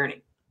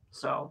concerning.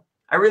 So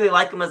I really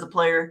like him as a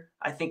player.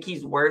 I think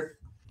he's worth,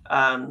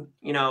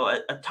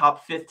 a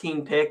top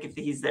 15 pick. If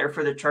he's there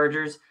for the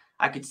Chargers,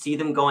 I could see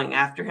them going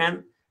after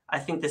him. I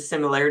think the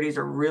similarities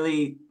are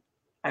really,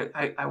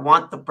 I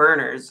want the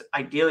burners,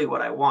 ideally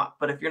what I want.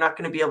 But if you're not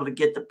going to be able to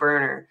get the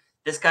burner,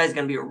 this guy's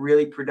going to be a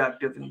really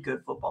productive and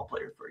good football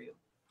player for you.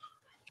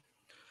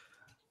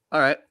 All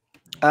right.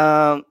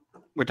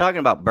 We're talking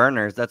about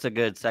burners. That's a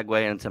good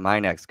segue into my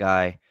next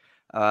guy.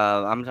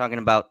 I'm talking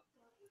about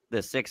the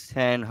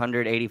 6'10",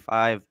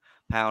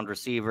 185-pound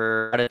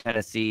receiver out of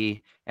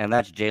Tennessee, and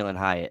that's Jalin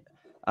Hyatt.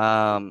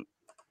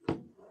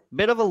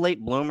 Bit of a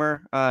late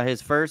bloomer.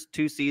 His first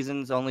 2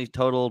 seasons only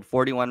totaled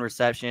 41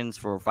 receptions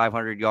for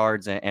 500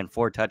 yards and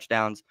 4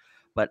 touchdowns,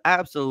 but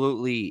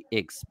absolutely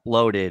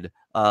exploded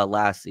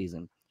last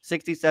season.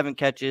 67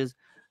 catches,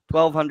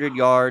 1,200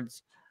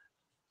 yards,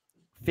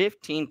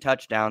 15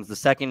 touchdowns, the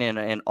second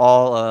in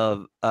all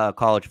of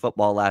college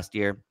football last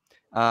year,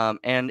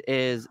 and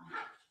is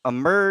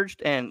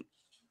emerged and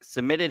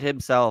submitted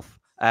himself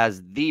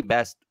as the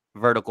best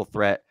vertical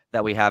threat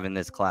that we have in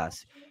this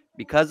class.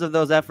 Because of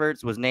those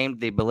efforts, was named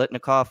the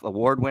Biletnikoff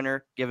Award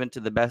winner, given to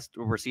the best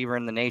receiver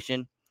in the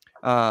nation.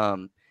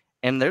 And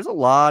there's a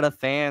lot of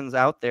fans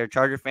out there,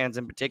 Charger fans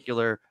in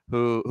particular,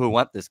 who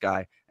want this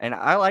guy. And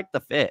I like the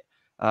fit.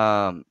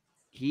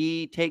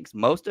 He takes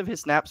most of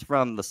his snaps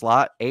from the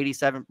slot.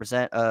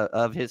 87%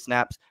 of his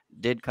snaps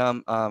did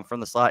come from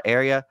the slot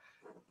area.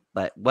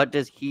 But what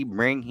does he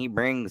bring? He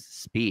brings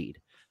speed.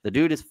 The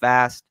dude is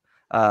fast,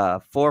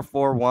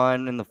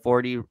 4.41 in the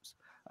 40s.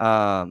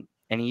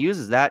 And he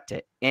uses that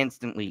to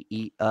instantly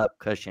eat up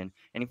cushion.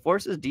 And he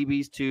forces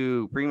DBs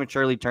to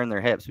prematurely turn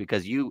their hips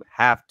because you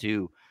have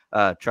to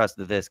trust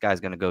that this guy's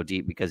going to go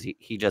deep because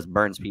he just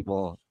burns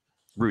people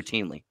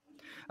routinely.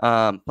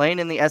 Playing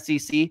in the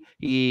SEC,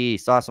 he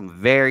saw some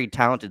very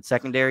talented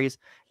secondaries,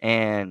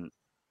 and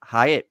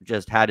Hyatt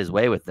just had his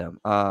way with them.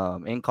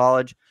 In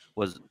college,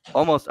 was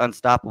almost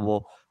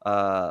unstoppable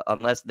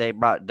unless they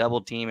brought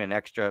double team and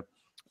extra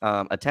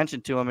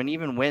attention to him. And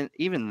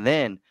even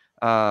then,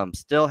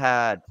 still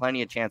had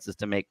plenty of chances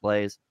to make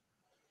plays.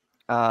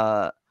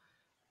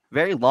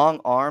 Very long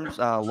arms,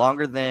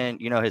 longer than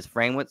his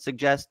frame would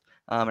suggest,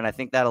 and I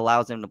think that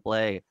allows him to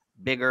play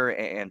bigger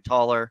and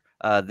taller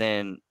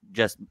than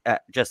just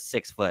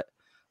 6 foot.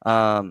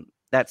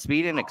 That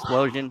speed and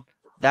explosion,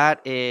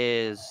 that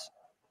is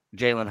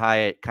Jalin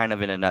Hyatt kind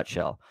of in a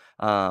nutshell.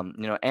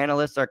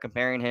 Analysts are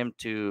comparing him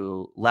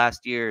to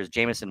last year's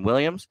Jamison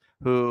Williams,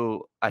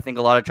 who I think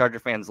a lot of Charger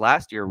fans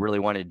last year really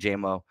wanted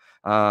JMO.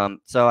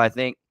 So I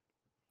think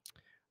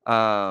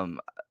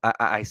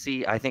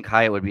I think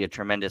Hyatt would be a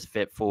tremendous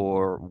fit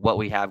for what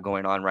we have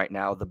going on right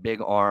now. The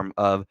big arm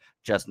of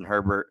Justin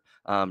Herbert,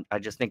 I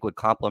just think would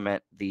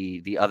complement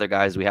the other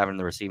guys we have in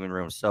the receiving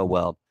room so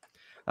well.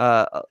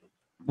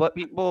 What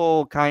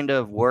people kind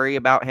of worry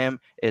about him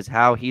is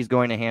how he's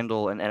going to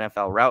handle an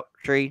NFL route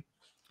tree.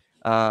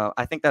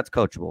 I think that's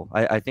coachable.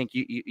 I think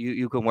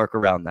you can work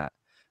around that.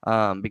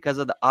 Because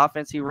of the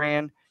offense he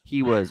ran,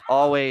 he was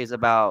always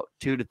about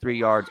 2 to 3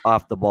 yards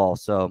off the ball.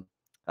 So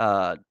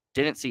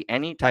didn't see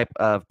any type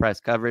of press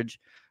coverage.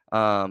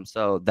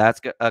 So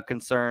that's a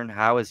concern.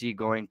 How is he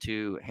going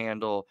to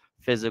handle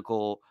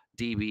physical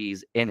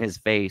DBs in his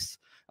face?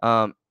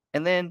 And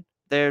then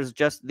there's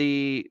just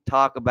the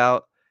talk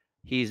about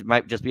he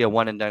might just be a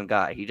one and done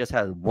guy. He just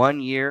has 1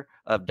 year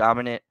of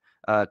dominant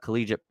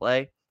collegiate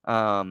play.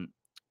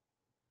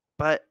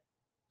 But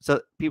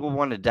so people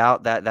want to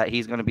doubt that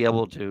he's going to be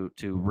able to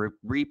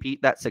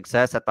repeat that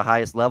success at the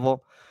highest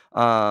level.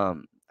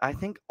 I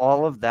think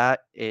all of that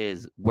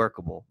is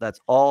workable.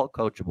 That's all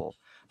coachable.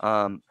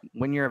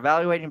 When you're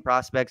evaluating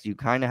prospects, you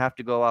kind of have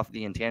to go off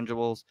the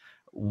intangibles,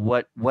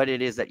 what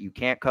it is that you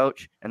can't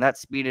coach, and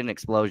that's speed and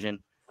explosion.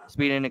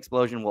 Speed and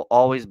explosion will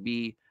always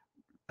be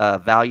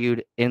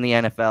valued in the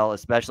NFL,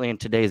 especially in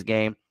today's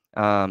game.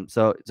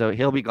 So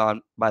he'll be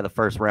gone by the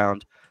first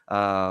round.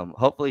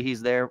 Hopefully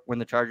he's there when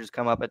the Chargers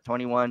come up at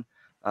 21.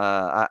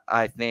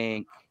 I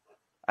think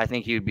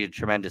he would be a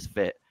tremendous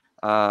fit.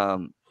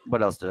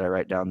 What else did I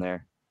write down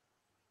there?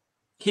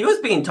 He was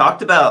being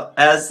talked about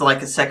as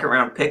like a second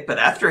round pick, but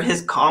after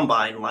his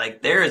combine,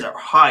 like there is a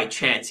high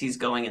chance he's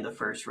going in the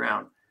first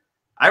round.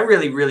 I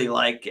really, really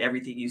like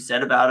everything you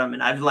said about him,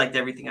 and I've liked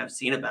everything I've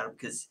seen about him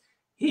because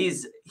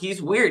he's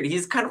weird.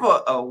 He's kind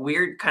of a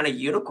weird kind of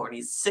unicorn.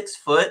 He's 6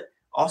 foot,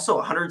 also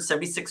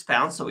 176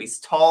 pounds, so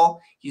he's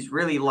tall. He's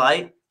really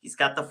light. He's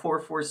got the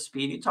 4.4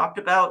 speed you talked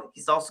about.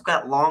 He's also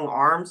got long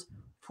arms,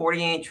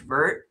 40-inch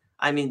vert.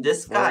 I mean,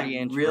 this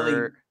guy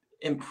really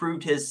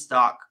improved his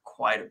stock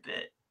quite a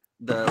bit.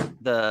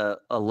 The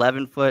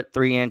 11-foot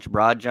 3-inch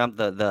broad jump,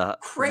 the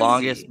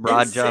longest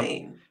broad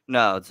jump.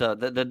 No, so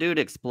the dude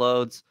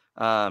explodes.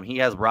 He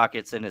has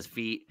rockets in his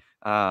feet.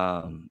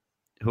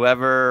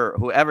 Whoever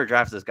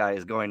drafts this guy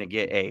is going to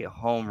get a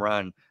home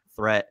run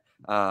threat.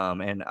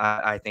 And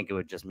I think it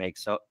would just make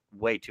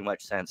way too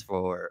much sense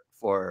for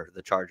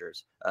the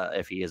Chargers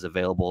if he is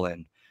available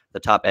and the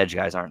top edge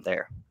guys aren't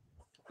there.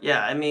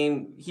 Yeah, I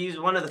mean, he's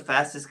one of the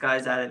fastest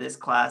guys out of this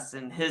class,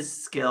 and his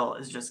skill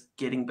is just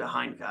getting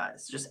behind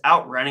guys, just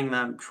outrunning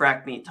them,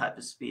 track meet type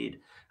of speed.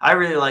 I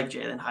really like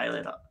Jalin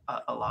Hyatt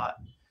a lot.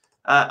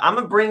 I'm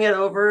going to bring it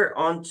over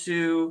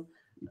onto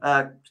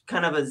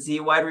kind of a Z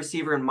wide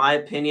receiver, in my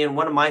opinion.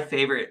 One of my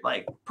favorite,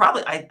 I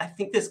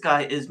think this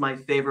guy is my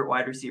favorite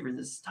wide receiver in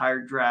this entire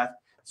draft.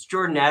 It's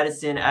Jordan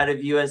Addison out of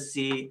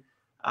USC.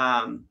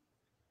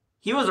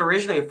 He was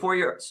originally a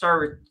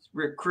 4-star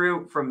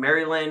recruit from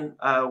Maryland,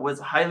 was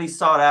a highly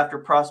sought-after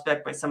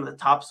prospect by some of the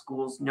top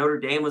schools. Notre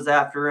Dame was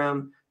after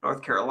him,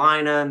 North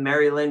Carolina,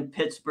 Maryland,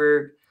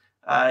 Pittsburgh.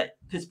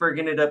 Pittsburgh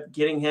ended up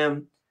getting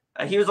him.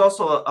 He was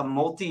also a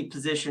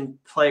multi-position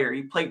player.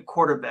 He played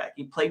quarterback.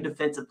 He played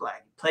defensive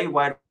back. He played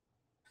wide.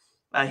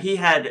 He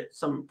had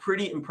some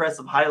pretty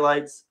impressive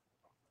highlights,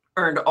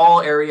 earned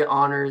all area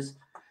honors,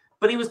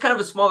 but he was kind of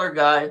a smaller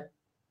guy,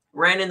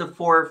 ran in the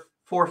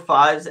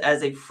 4.5s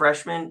as a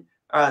freshman,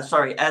 as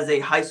a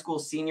high school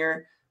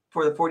senior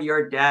for the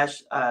 40-yard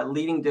dash,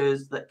 leading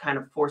those that kind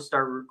of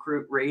 4-star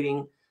recruit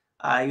rating.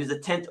 He was the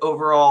 10th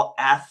overall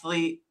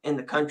athlete in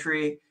the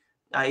country.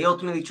 He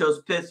ultimately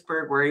chose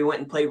Pittsburgh, where he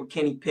went and played with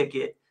Kenny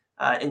Pickett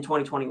in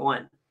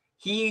 2021.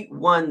 He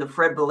won the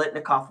Fred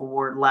Biletnikoff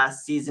Award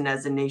last season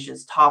as the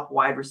nation's top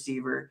wide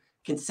receiver,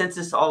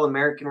 consensus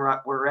All-American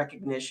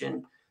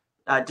recognition.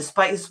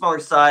 Despite his smaller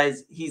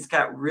size, he's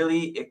got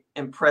really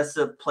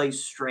impressive play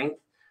strength.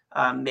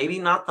 Maybe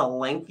not the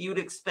length you'd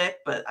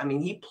expect, but I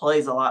mean, he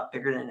plays a lot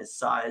bigger than his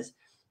size.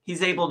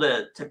 He's able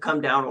to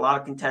come down a lot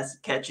of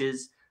contested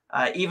catches,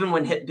 even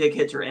when big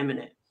hits are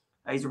imminent.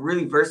 He's a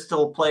really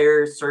versatile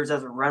player, serves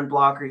as a run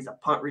blocker. He's a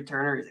punt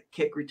returner. He's a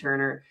kick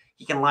returner.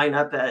 He can line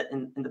up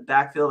in the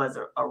backfield as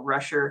a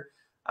rusher.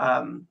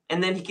 And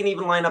then he can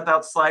even line up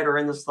outside or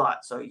in the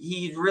slot. So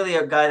he's really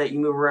a guy that you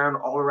move around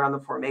all around the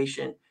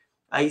formation.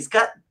 He's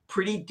got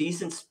pretty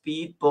decent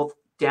speed, both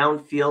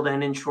downfield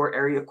and in short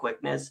area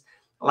quickness.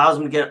 Allows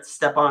him to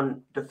step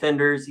on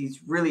defenders.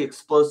 He's really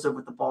explosive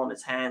with the ball in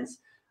his hands.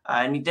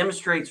 And he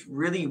demonstrates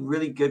really,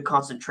 really good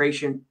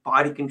concentration,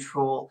 body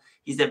control.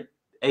 He's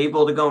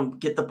able to go and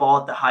get the ball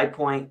at the high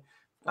point.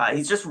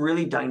 He's just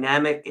really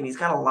dynamic, and he's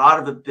got a lot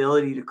of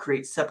ability to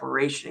create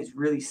separation. He's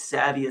really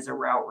savvy as a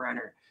route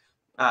runner.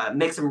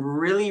 Makes him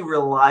really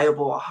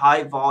reliable,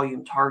 high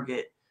volume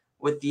target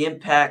with the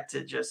impact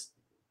to just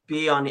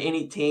be on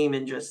any team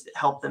and just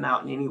help them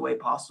out in any way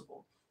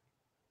possible.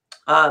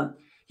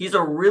 He's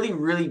a really,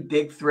 really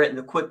big threat in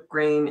the quick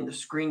game, in the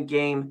screen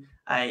game.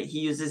 He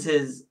uses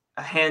his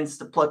hands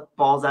to pluck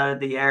balls out of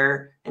the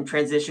air and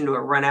transition to a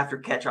run after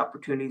catch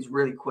opportunities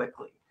really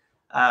quickly.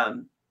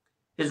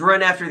 His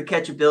run after the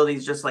catch ability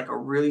is just like a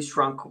really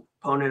strong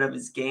component of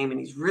his game, and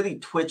he's really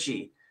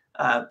twitchy.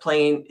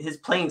 His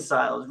playing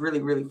style is really,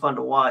 really fun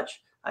to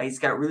watch. He's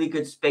got really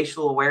good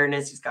spatial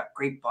awareness. He's got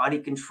great body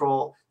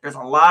control. There's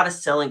a lot of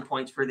selling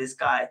points for this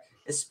guy,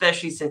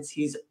 especially since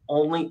he's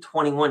only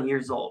 21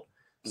 years old.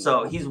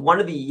 So he's one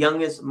of the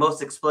youngest,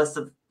 most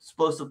explosive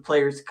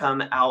players to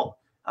come out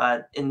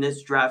in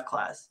this draft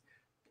class.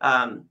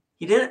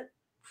 He didn't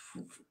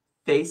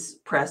face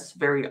press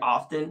very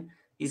often.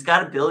 He's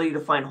got ability to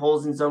find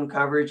holes in zone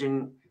coverage,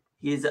 and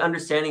his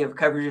understanding of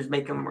coverages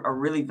make him a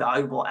really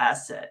valuable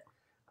asset.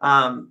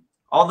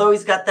 Although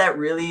he's got that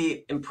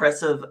really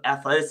impressive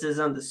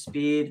athleticism, the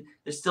speed,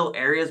 there's still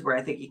areas where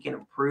I think he can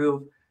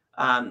improve.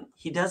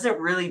 He doesn't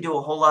really do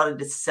a whole lot of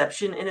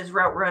deception in his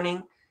route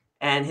running,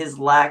 and his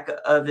lack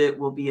of it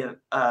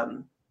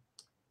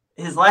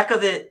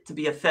to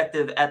be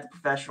effective at the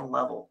professional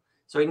level.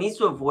 So he needs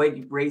to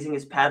avoid raising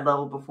his pad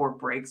level before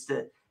breaks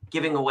to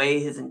giving away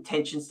his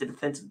intentions to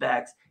defensive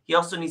backs. He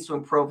also needs to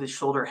improve his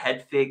shoulder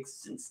head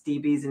fakes, and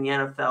DBs in the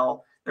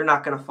NFL, they're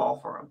not going to fall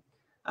for him.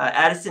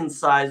 Addison's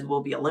size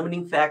will be a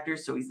limiting factor,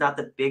 so he's not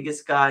the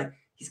biggest guy.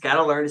 He's got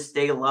to learn to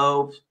stay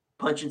low,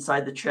 punch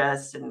inside the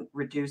chest, and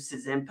reduce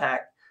his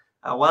impact.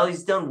 While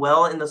he's done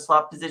well in the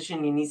slot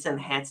position, he needs to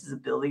enhance his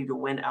ability to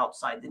win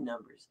outside the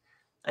numbers.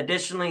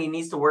 Additionally, he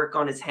needs to work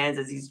on his hands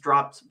as he's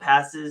dropped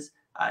passes,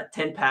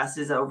 10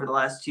 passes over the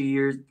last 2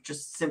 years,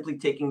 just simply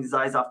taking his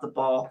eyes off the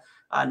ball,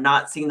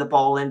 not seeing the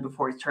ball in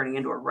before he's turning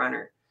into a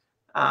runner.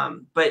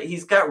 But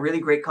he's got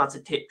really great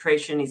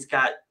concentration. He's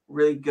got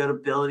really good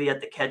ability at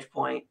the catch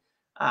point.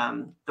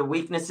 The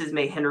weaknesses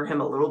may hinder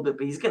him a little bit,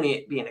 but he's going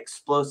to be an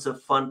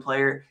explosive, fun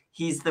player.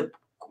 He's the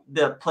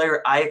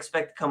player I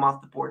expect to come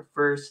off the board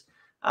first.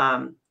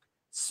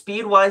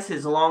 Speed-wise,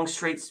 his long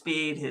straight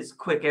speed, his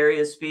quick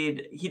area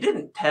speed, he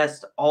didn't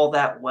test all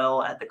that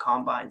well at the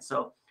combine.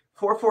 So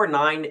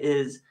 4.49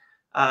 is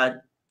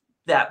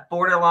that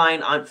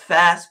borderline. I'm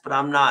fast, but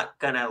I'm not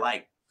going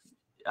to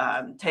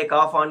take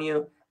off on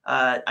you.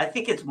 I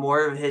think it's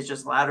more of his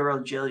just lateral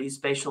agility,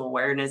 spatial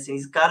awareness, and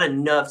he's got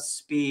enough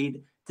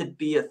speed to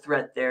be a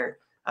threat there.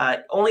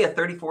 Only a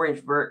 34-inch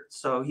vert,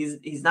 so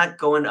he's not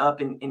going up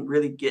and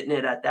really getting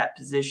it at that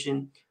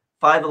position.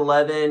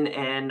 5'11"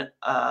 and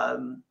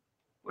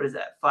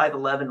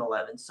 5'11",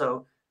 11.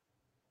 So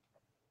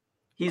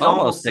he's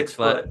almost 6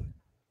 foot.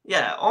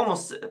 Yeah,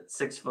 almost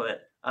 6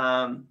 foot.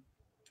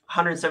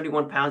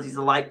 171 pounds. He's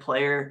a light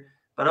player,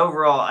 but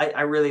overall,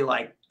 I really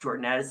like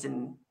Jordan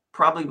Addison.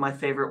 Probably my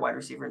favorite wide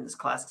receiver in this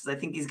class because I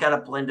think he's got a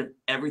blend of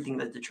everything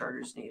that the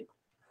Chargers need.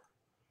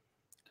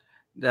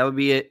 That would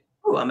be it.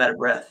 Oh, I'm out of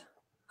breath.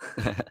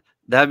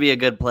 That would be a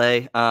good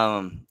play.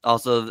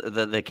 Also,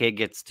 the kid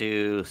gets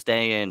to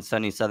stay in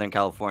sunny Southern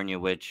California,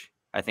 which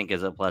I think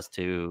is a plus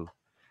to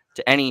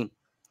any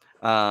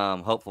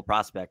hopeful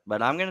prospect.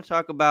 But I'm going to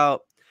talk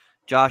about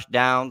Josh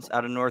Downs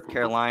out of North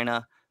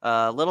Carolina.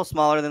 A little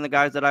smaller than the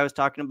guys that I was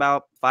talking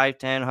about,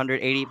 5'10",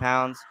 180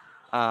 pounds.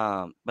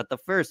 But the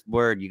first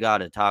word you got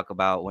to talk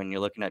about when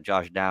you're looking at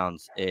Josh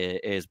Downs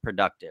is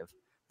productive.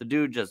 The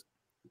dude just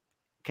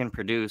can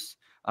produce.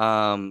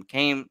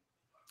 Came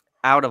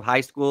out of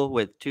high school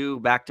with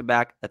 2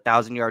 back-to-back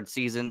 1,000-yard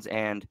seasons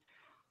and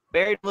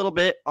buried a little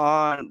bit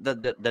on the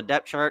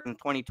depth chart in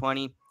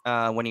 2020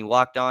 when he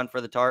walked on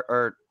for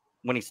the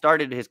when he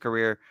started his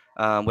career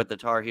with the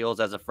Tar Heels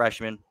as a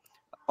freshman.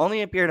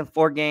 Only appeared in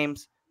 4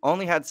 games,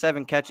 only had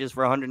 7 catches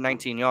for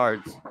 119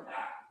 yards,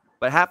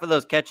 but half of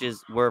those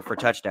catches were for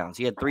touchdowns.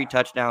 He had 3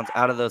 touchdowns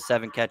out of those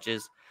 7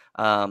 catches.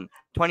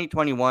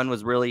 2021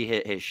 was really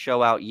his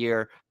show-out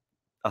year.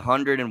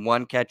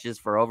 101 catches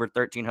for over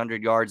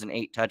 1,300 yards and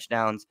 8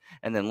 touchdowns.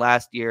 And then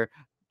last year,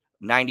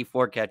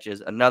 94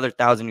 catches, another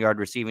 1,000-yard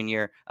receiving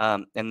year,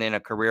 and then a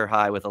career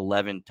high with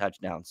 11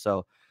 touchdowns.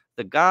 So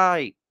the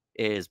guy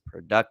is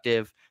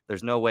productive.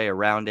 There's no way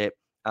around it.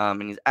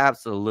 And he's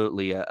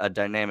absolutely a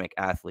dynamic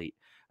athlete.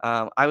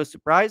 I was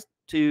surprised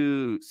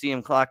to see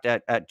him clocked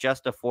at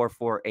just a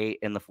 4.48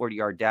 in the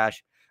 40-yard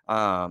dash.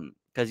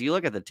 Because you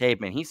look at the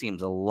tape, and he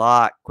seems a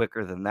lot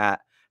quicker than that.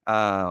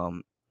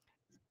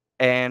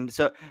 And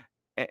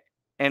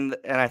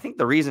I think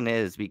the reason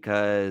is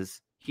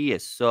because he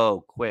is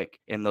so quick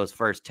in those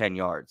first 10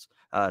 yards.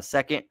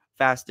 Second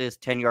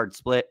fastest 10-yard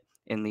split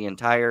in the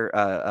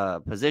entire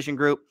position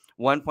group,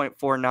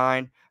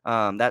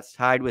 1.49. That's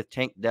tied with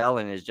Tank Dell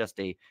and is just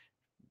a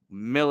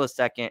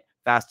millisecond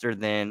faster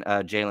than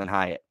Jalin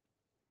Hyatt.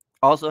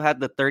 Also had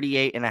the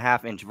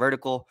 38.5-inch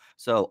vertical,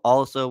 so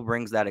also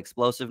brings that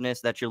explosiveness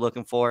that you're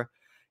looking for.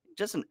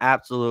 Just an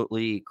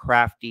absolutely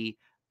crafty,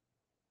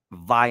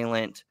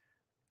 violent,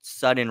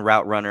 sudden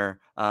route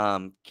runner.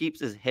 Keeps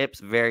his hips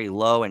very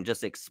low and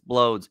just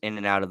explodes in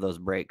and out of those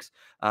breaks.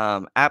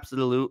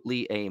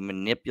 Absolutely a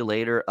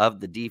manipulator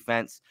of the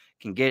defense.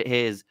 Can get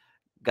his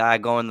guy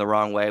going the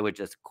wrong way with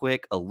just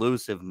quick,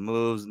 elusive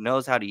moves.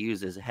 Knows how to use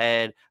his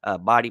head,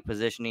 body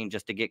positioning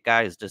just to get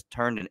guys just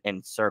turned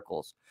in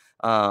circles.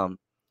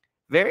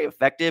 Very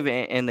effective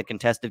in the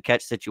contested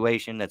catch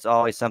situation. That's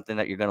always something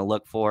that you're going to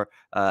look for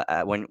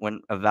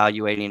when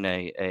evaluating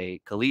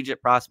a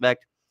collegiate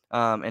prospect.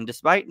 And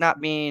despite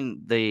not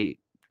being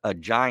a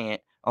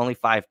giant, only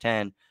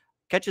 5'10",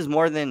 catches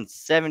more than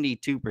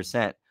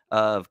 72%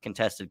 of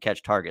contested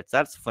catch targets.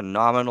 That's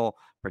phenomenal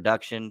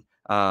production.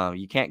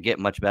 You can't get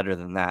much better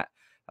than that.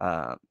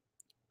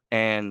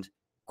 And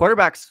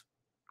quarterbacks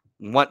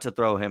want to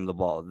throw him the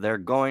ball. They're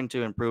going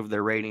to improve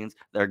their ratings.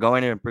 They're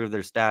going to improve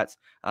their stats.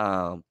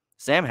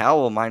 Sam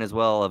Howell might as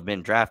well have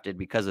been drafted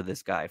because of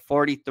this guy.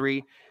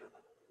 43,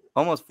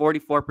 almost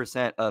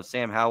 44% of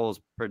Sam Howell's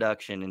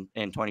production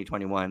in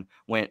 2021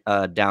 went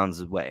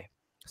Downs' way.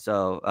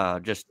 So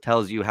just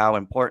tells you how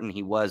important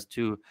he was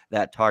to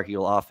that Tar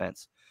Heel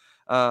offense.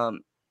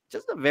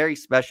 Just a very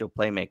special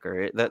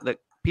playmaker. The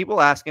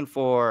people asking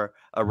for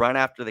a run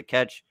after the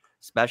catch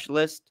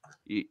specialist,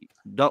 you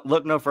don't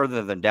look no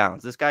further than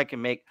Downs. This guy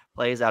can make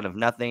plays out of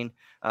nothing.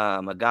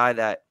 A guy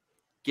that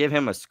give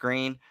him a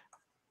screen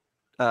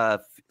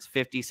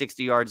 50,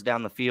 60 yards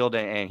down the field,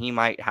 and he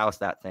might house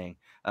that thing.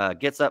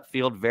 Gets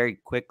upfield very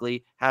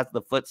quickly, has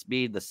the foot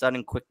speed, the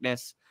sudden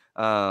quickness,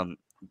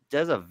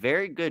 does a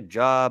very good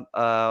job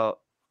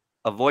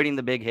avoiding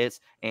the big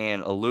hits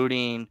and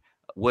eluding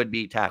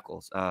would-be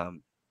tackles.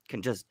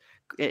 Can just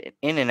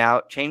in and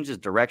out, change his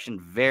direction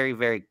very,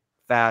 very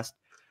fast.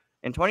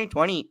 In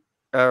 2020,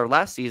 or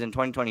last season,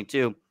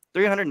 2022,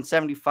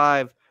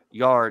 375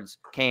 yards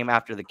came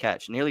after the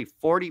catch. Nearly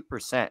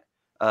 40%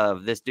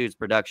 of this dude's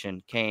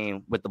production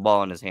came with the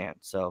ball in his hand.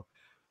 So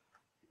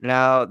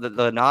now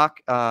the knock,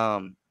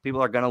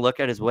 people are going to look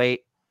at his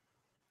weight,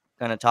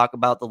 going to talk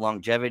about the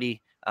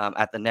longevity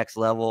at the next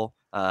level.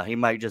 He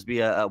might just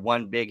be a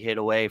one big hit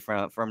away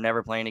from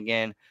never playing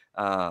again.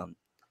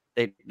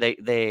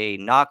 They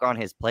knock on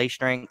his play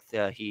strength.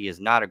 He is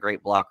not a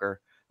great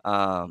blocker.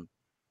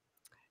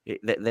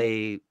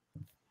 They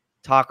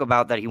talk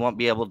about that he won't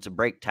be able to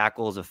break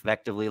tackles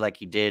effectively like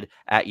he did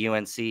at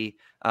UNC.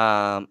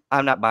 I'm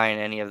not buying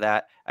any of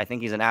that. I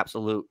think he's an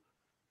absolute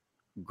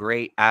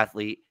great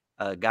athlete,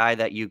 a guy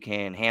that you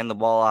can hand the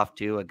ball off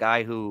to, a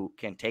guy who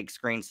can take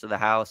screens to the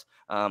house.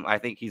 I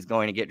think he's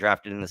going to get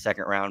drafted in the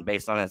second round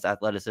based on his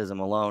athleticism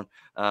alone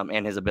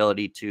and his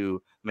ability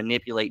to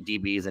manipulate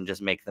DBs and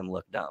just make them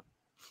look dumb.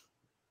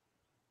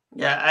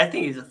 Yeah, I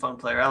think he's a fun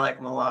player. I like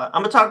him a lot.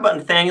 I'm going to talk about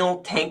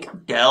Nathaniel Tank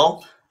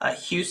Dell.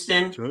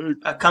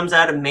 Houston comes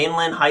out of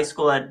Mainland High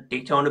School at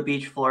Daytona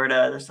Beach,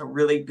 Florida. There's a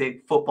really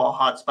big football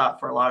hotspot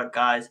for a lot of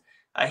guys.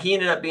 He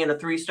ended up being a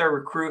 3-star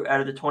recruit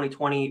out of the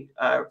 2020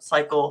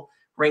 cycle,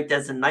 ranked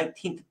as the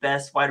 19th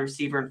best wide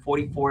receiver and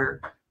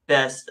 44th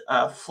best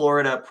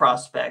Florida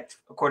prospect,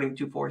 according to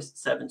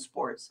 247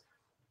 Sports.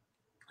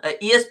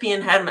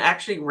 ESPN had him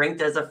actually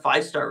ranked as a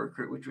 5-star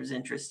recruit, which was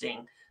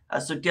interesting.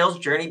 So Dell's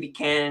journey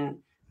began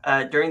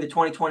during the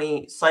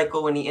 2020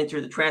 cycle when he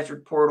entered the transfer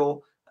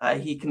portal.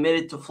 He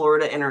committed to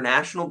Florida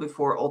International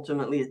before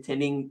ultimately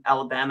attending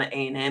Alabama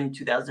A&M in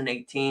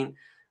 2018.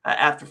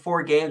 After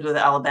 4 games with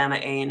Alabama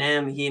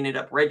A&M, he ended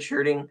up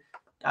redshirting.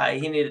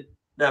 He ended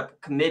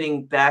up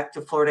committing back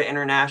to Florida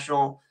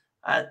International.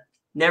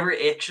 Never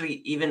actually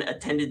even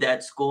attended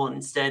that school and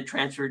instead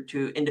transferred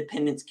to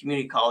Independence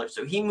Community College.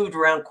 So he moved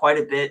around quite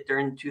a bit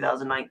during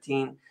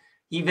 2019.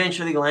 He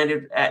eventually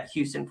landed at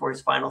Houston for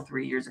his final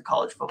 3 years of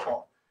college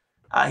football.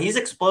 He's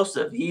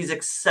explosive. He's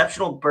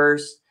exceptional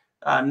burst.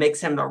 Makes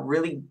him a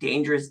really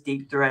dangerous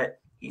deep threat.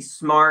 He's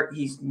smart.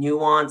 He's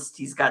nuanced.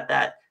 He's got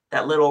that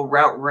little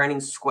route running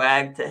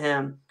swag to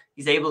him.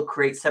 He's able to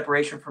create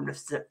separation from the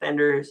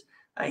defenders.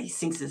 He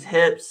sinks his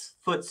hips,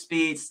 foot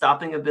speed,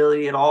 stopping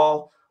ability at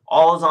all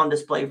is on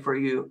display for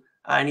you.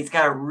 And he's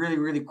got a really,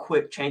 really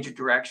quick change of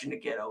direction to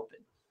get open.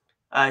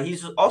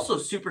 He's also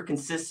super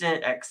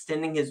consistent at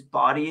extending his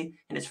body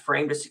and his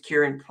frame to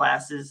secure in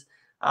passes,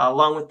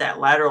 along with that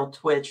lateral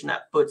twitch and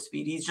that foot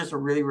speed. He's just a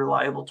really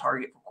reliable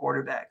target for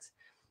quarterbacks.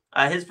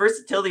 His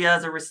versatility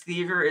as a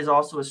receiver is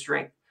also a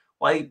strength.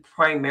 While he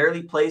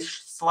primarily plays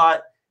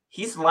slot,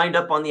 he's lined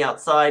up on the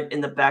outside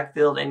in the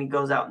backfield and he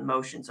goes out in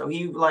motion. So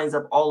he lines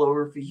up all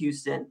over for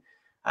Houston.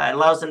 It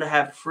allows them to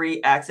have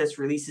free access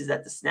releases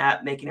at the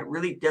snap, making it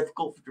really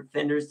difficult for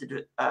defenders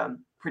to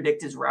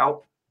predict his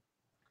route.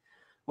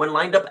 When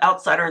lined up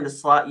outside or in the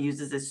slot, he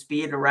uses his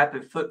speed and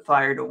rapid foot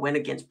fire to win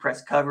against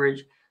press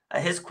coverage.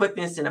 His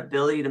quickness and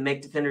ability to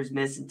make defenders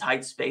miss in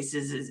tight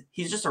spaces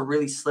he's just a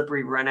really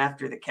slippery run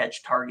after the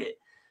catch target.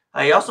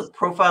 He also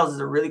profiles as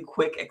a really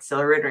quick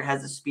accelerator and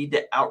has the speed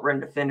to outrun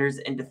defenders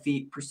and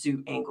defeat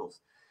pursuit angles.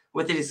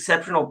 With his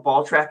exceptional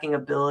ball tracking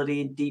ability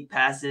and deep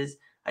passes,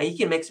 he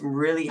can make some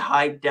really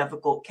high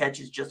difficult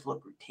catches just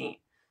look routine.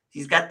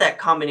 He's got that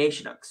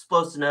combination of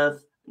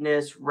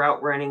explosiveness,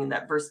 route running, and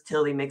that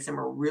versatility makes him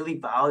a really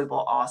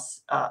valuable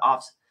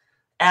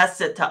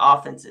asset to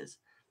offenses.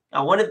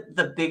 One of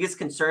the biggest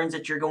concerns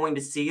that you're going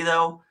to see,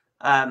 though,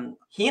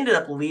 he ended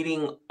up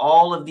leading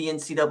all of the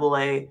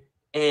NCAA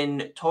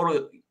in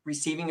total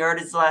receiving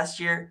yardage last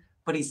year,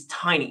 but he's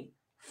tiny,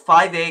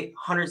 5'8",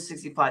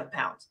 165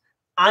 pounds.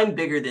 I'm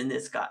bigger than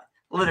this guy,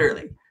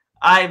 literally.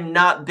 I'm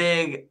not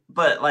big,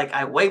 but like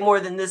I weigh more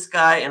than this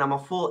guy, and I'm a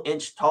full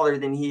inch taller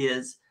than he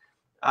is,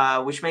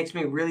 which makes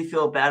me really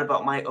feel bad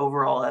about my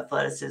overall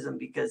athleticism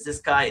because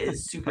this guy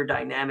is super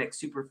dynamic,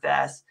 super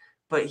fast,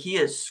 but he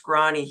is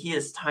scrawny, he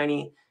is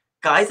tiny.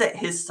 Guys at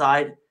his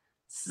side,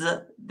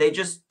 they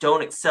just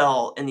don't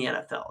excel in the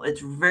NFL. It's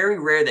very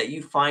rare that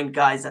you find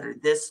guys that are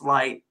this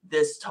light,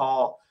 this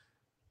tall.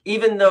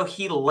 Even though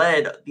he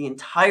led the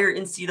entire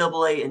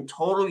NCAA in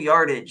total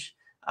yardage,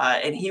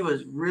 and he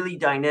was really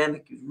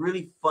dynamic, he was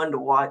really fun to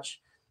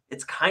watch.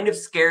 It's kind of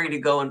scary to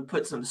go and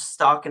put some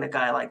stock in a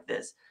guy like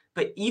this.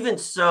 But even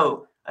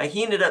so,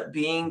 he ended up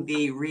being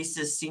the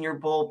Reese's Senior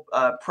Bowl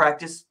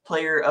practice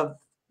player of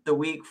the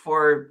week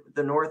for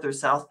the North or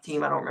South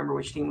team. I don't remember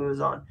which team he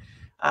was on.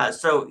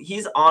 So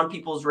he's on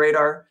people's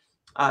radar.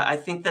 I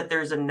think that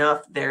there's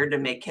enough there to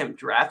make him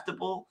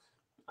draftable.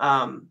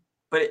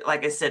 But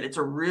like I said, it's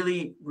a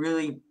really,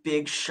 really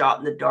big shot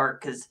in the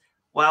dark because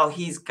while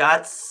he's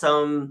got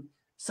some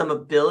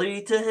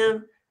ability to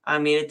him, I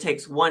mean, it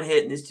takes one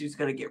hit and this dude's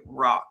going to get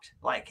rocked.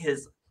 Like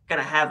he's going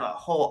to have a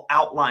whole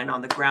outline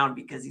on the ground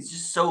because he's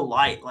just so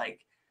light. Like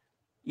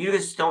you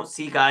just don't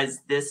see guys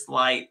this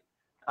light,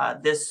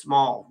 this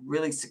small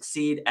really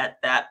succeed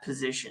at that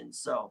position.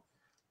 So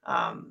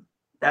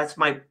that's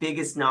my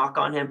biggest knock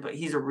on him, but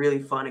he's a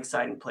really fun,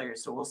 exciting player.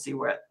 So we'll see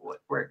where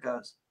it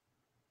goes.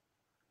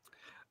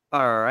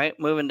 All right,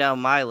 moving down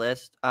my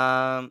list.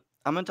 I'm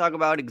going to talk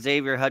about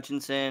Xavier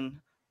Hutchinson,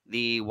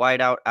 the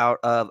wideout out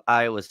of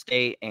Iowa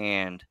State,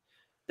 and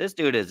this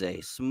dude is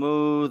a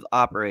smooth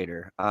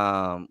operator.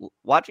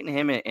 Watching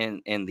him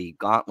in the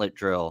gauntlet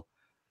drill,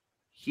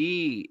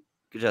 he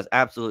just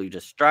absolutely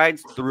just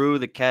strides through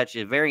the catch,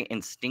 a very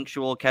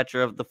instinctual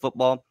catcher of the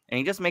football, and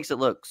he just makes it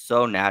look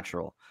so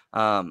natural.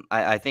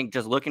 I think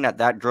just looking at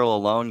that drill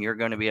alone, you're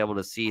going to be able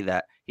to see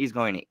that he's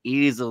going to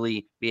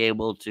easily be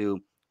able to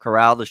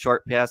corral the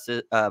short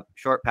passes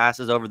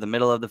over the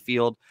middle of the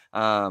field.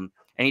 And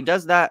he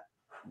does that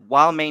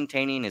while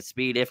maintaining his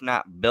speed, if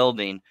not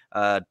building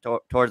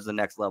towards the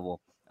next level.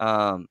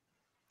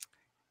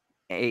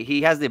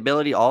 He has the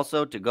ability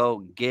also to go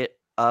get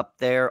up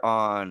there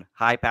on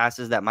high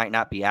passes that might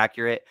not be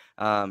accurate.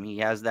 He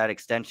has that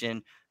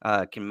extension,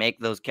 can make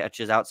those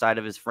catches outside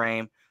of his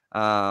frame.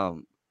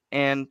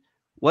 And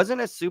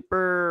wasn't a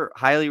super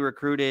highly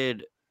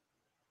recruited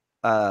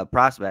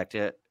prospect.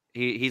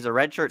 He's a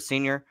redshirt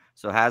senior,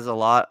 so has a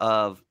lot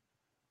of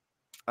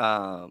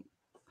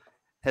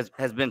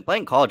has been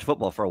playing college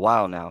football for a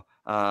while now.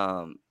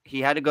 He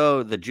had to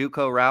go the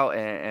JUCO route,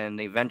 and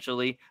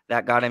eventually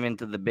that got him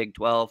into the Big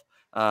 12.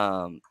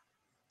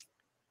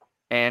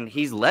 And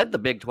he's led the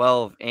Big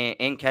 12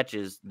 in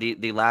catches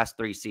the last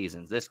 3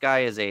 seasons. This guy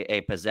is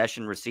a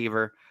possession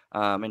receiver.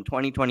 In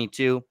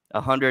 2022,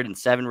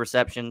 107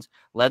 receptions,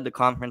 led the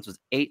conference, was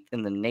 8th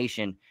in the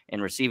nation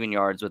in receiving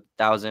yards with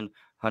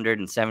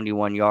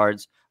 1,171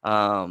 yards.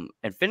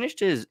 and finished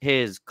his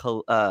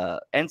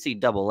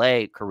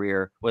NCAA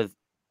career with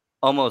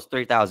almost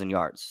 3,000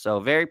 yards. So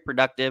very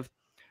productive.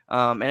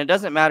 And it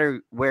doesn't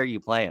matter where you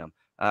play him.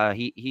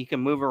 He can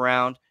move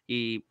around.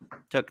 He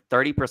took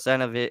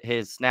 30% of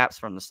his snaps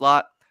from the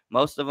slot.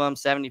 Most of them,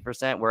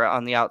 70%, were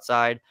on the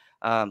outside.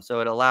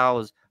 So it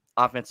allows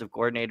offensive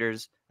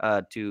coordinators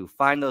to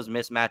find those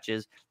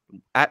mismatches.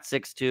 At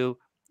 6'2",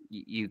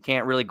 you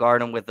can't really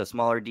guard him with a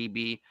smaller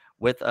DB.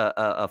 With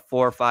a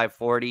 4.5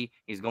 40,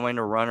 he's going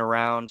to run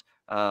around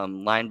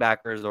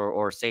linebackers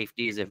or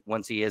safeties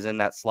once he is in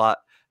that slot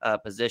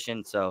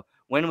position. So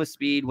win with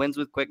speed, wins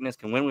with quickness,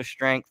 can win with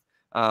strength.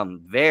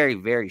 Very,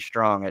 very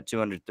strong at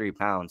 203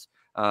 pounds,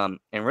 and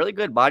really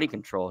good body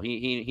control.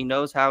 He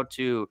knows how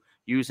to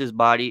use his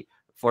body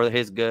for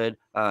his good.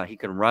 He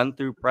can run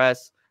through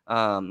press.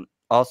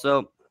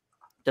 Also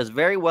does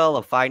very well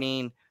of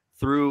fighting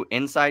through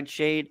inside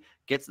shade,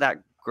 gets that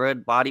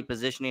good body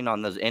positioning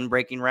on those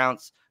in-breaking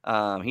routes.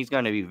 He's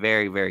going to be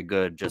very, very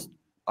good just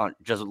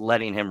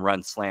letting him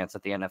run slants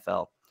at the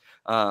NFL.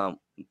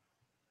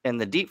 In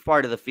the deep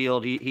part of the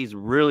field, he's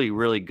really,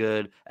 really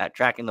good at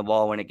tracking the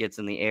ball when it gets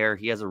in the air.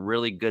 He has a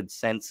really good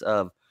sense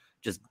of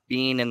just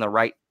being in the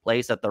right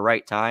place at the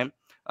right time.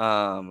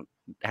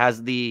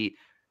 Has the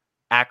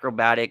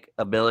acrobatic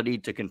ability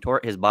to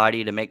contort his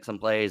body to make some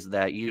plays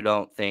that you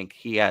don't think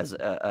he has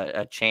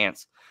a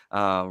chance.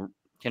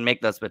 Can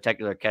make those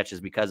spectacular catches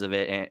because of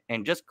it,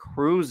 and just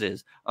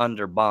cruises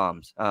under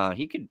bombs.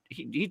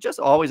 He's just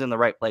always in the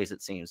right place,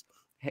 it seems.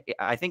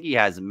 I think he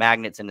has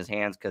magnets in his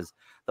hands because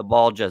the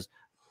ball just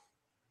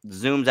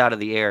zooms out of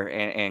the air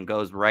and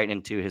goes right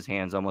into his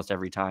hands almost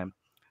every time.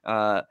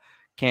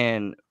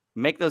 Can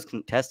make those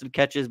contested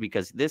catches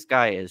because this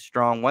guy is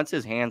strong. Once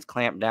his hands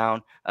clamp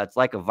down, it's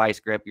like a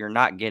vice grip. You're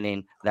not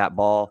getting that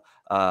ball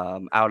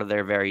out of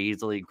there very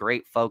easily.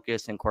 Great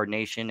focus and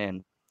coordination.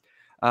 And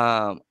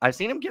I've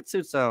seen him get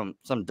to some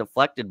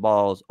deflected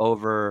balls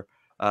over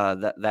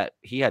that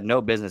he had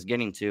no business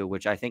getting to,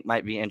 which I think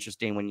might be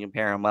interesting when you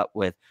pair him up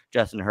with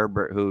Justin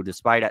Herbert, who,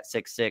 despite at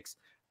 6'6",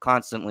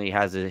 constantly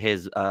has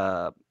his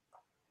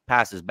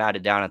passes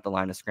batted down at the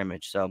line of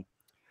scrimmage. So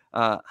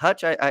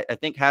Hutch, I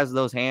think, has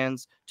those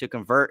hands to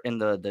convert in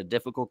the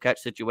difficult catch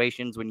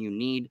situations when you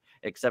need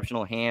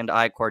exceptional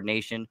hand-eye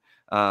coordination.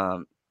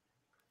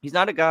 He's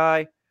not a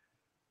guy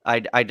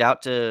I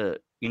doubt to,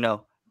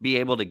 be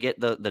able to get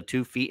the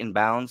 2 feet in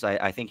bounds.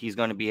 I think he's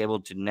going to be able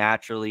to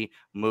naturally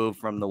move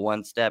from the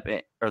 1 step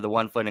or the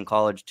 1 foot in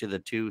college to the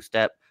 2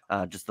 step,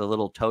 just the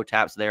little toe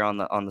taps there on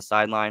the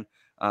sideline.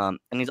 And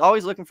he's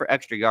always looking for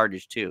extra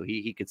yardage too.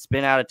 He could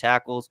spin out of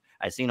tackles.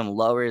 I've seen him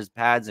lower his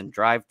pads and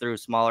drive through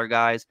smaller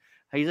guys.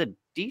 He's a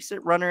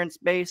decent runner in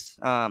space.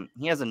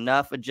 He has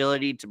enough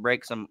agility to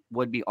break some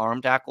would-be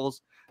arm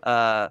tackles.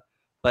 But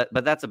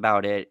that's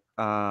about it.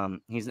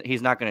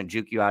 He's not going to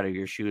juke you out of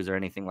your shoes or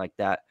anything like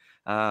that.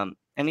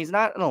 And he's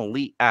not an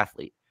elite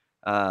athlete.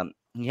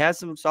 He has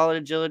some solid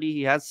agility.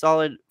 He has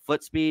solid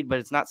foot speed, but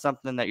it's not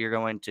something that you're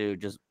going to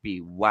just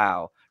be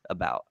wow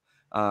about.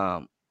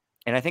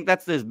 And I think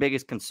that's his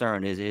biggest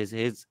concern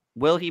is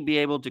will he be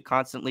able to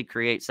constantly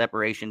create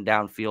separation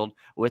downfield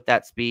with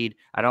that speed?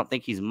 I don't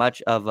think he's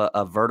much of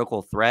a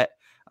vertical threat.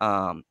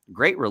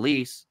 Great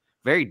release,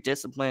 very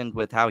disciplined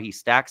with how he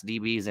stacks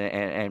DBs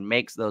and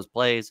makes those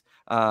plays.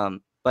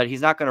 But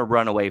he's not going to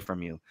run away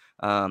from you.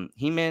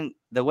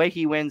 The way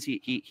he wins,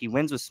 he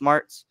wins with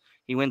smarts.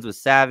 He wins with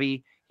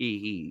savvy.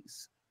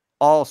 He's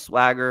all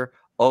swagger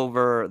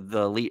over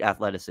the elite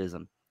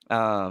athleticism.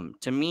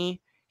 To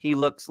me, he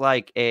looks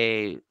like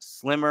a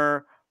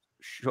slimmer,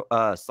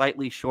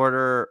 slightly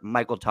shorter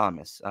Michael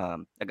Thomas,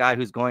 a guy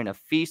who's going to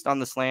feast on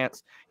the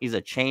slants. He's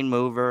a chain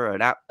mover,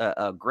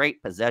 a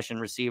great possession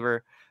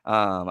receiver,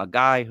 a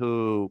guy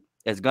who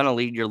is going to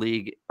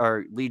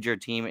lead your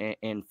team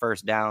in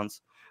first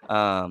downs.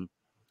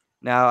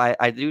 Now,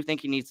 I do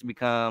think he needs to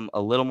become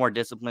a little more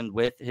disciplined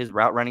with his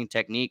route running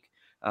technique.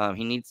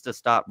 He needs to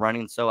stop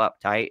running so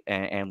uptight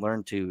and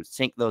learn to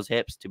sink those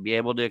hips to be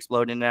able to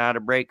explode in and out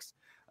of breaks.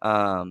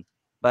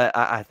 But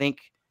I think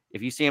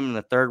if you see him in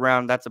the 3rd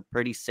round, that's a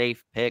pretty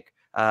safe pick.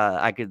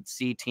 I could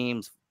see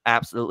teams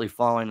absolutely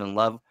falling in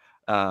love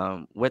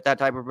with that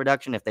type of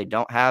production. If they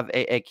don't have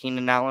a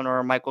Keenan Allen or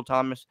a Michael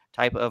Thomas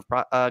type of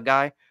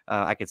guy,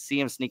 I could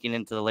see him sneaking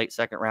into the late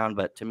 2nd round.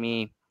 But to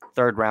me,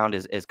 3rd round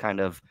is kind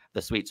of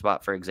the sweet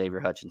spot for Xavier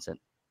Hutchinson.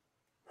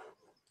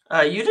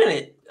 You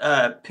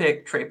didn't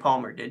pick Trey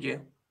Palmer, did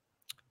you?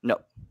 No.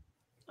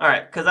 All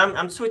right, because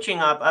I'm switching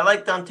up. I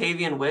like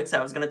Dontavian Wicks.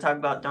 I was going to talk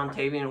about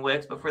Dontavian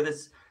Wicks, but for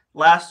this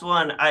last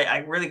one, I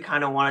really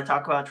kind of want to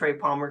talk about Trey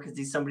Palmer because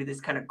he's somebody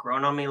that's kind of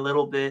grown on me a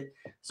little bit.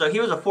 So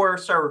he was a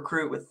 4-star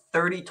recruit with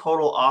 30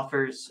 total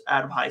offers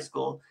out of high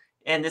school,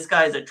 and this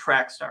guy is a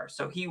track star.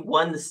 So he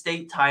won the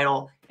state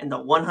title in the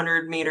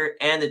 100-meter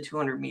and the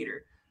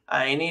 200-meter.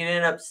 And he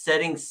ended up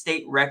setting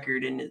state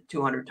record in the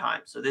 200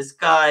 times. So this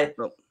guy,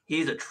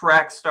 he's a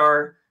track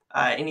star,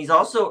 and he's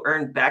also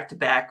earned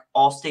back-to-back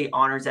all-state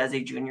honors as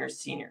a junior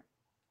senior.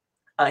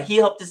 He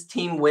helped his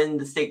team win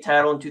the state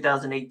title in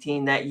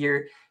 2018. That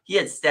year, he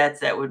had stats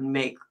that would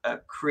make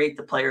create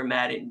a player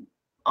Madden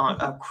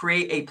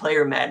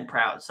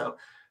proud. So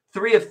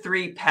 3 of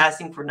 3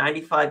 passing for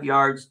 95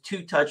 yards,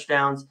 2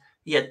 touchdowns.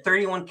 He had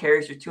 31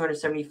 carries for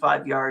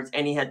 275 yards,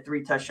 and he had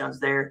 3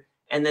 touchdowns there.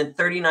 And then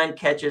 39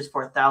 catches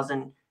for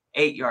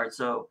 1,008 yards.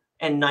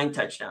 And 9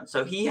 touchdowns.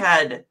 So he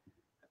had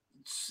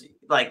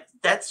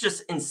that's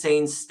just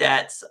insane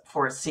stats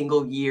for a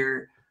single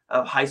year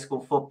of high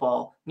school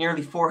football.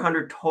 Nearly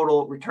 400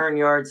 total return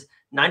yards,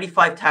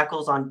 95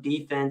 tackles on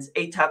defense,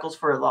 8 tackles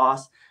for a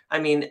loss. I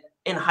mean,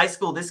 in high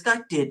school, this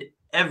guy did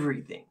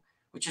everything,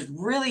 which is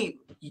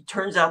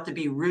turns out to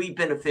be really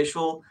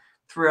beneficial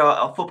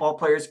throughout a football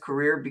player's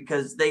career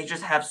because they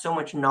just have so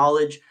much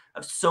knowledge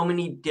of so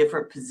many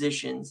different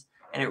positions,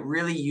 and it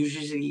really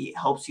usually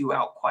helps you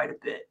out quite a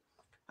bit.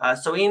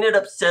 So he ended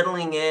up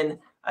settling in,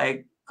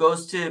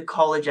 goes to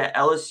college at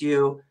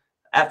LSU.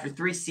 After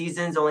 3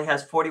 seasons, only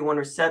has 41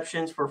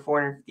 receptions for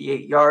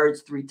 458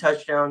 yards, 3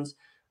 touchdowns.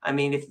 I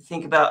mean, if you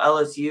think about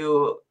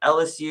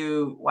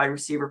LSU wide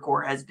receiver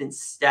core has been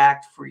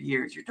stacked for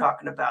years. You're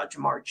talking about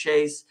Jamar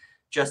Chase,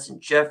 Justin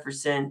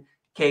Jefferson,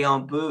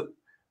 Keon Boot.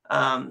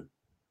 That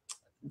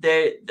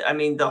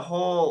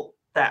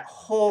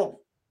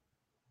whole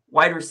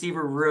wide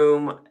receiver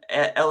room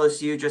at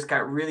LSU just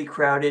got really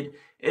crowded.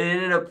 It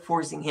ended up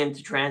forcing him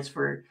to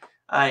transfer.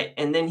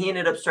 And then he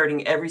ended up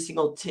starting every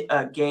single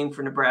game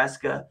for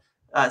Nebraska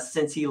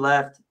since he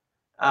left.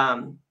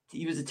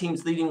 He was the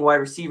team's leading wide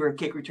receiver and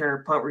kick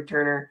returner, punt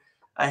returner.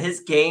 His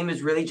game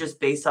is really just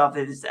based off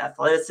of his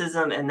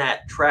athleticism and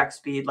that track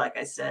speed, like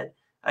I said.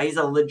 He's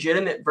a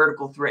legitimate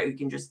vertical threat who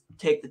can just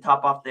take the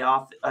top off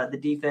the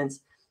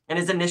defense. And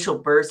his initial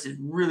burst is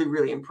really,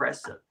 really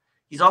impressive.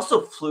 He's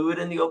also fluid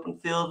in the open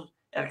field,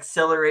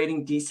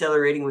 accelerating,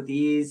 decelerating with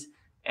ease,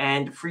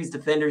 and frees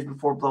defenders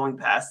before blowing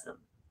past them.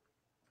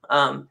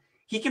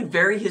 He can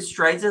vary his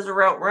strides as a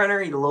route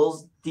runner. He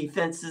lulls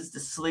defenses to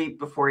sleep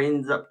before he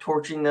ends up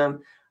torching them.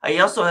 He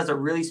also has a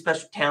really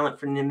special talent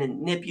for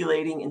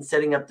manipulating and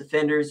setting up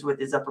defenders with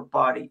his upper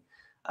body.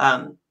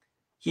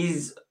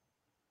 He's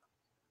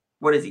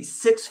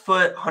 6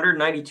 foot,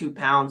 192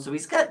 pounds. So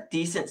he's got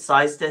decent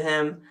size to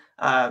him.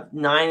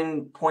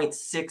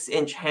 9.6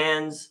 inch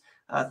hands,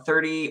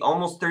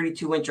 almost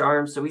 32 inch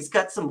arms. So he's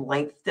got some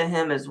length to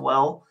him as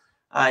well.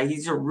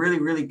 He's a really,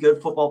 really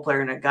good football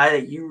player and a guy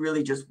that you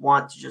really just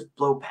want to just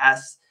blow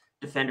past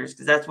defenders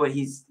because that's what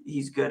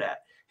he's good at.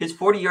 His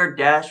 40-yard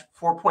dash,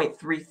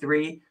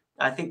 4.33.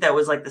 I think that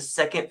was like the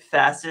second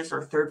fastest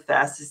or third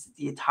fastest at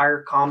the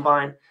entire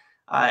combine.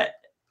 I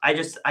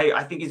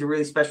think he's a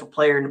really special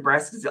player.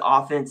 Nebraska's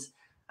offense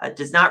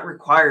does not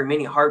require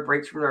many hard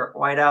breaks from their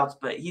wideouts,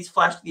 but he's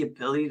flashed the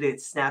ability to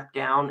snap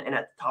down and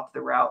at the top of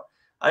the route.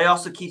 He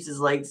also keeps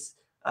his legs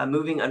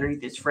moving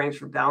underneath his frames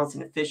for balance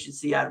and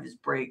efficiency out of his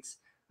breaks.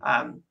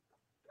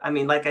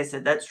 Like I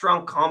said, that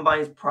strong combine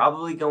is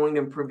probably going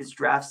to improve his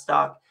draft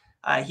stock.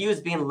 He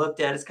was being looked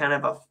at as kind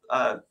of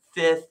a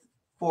 5th,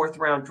 4th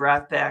round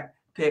draft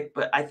pick,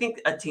 but I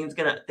think a team's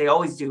they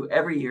always do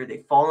every year.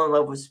 They fall in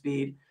love with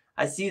speed.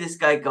 I see this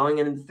guy going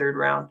into the 3rd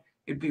round.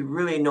 It'd be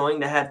really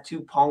annoying to have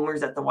 2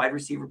 Palmers at the wide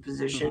receiver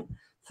position,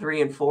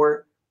 3 and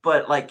 4.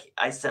 But like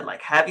I said,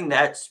 having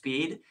that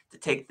speed to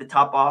take the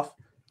top off,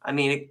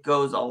 it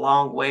goes a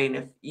long way. And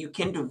if you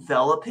can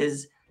develop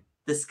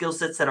the skill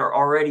sets that are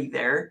already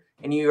there,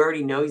 and you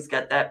already know he's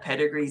got that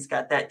pedigree, he's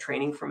got that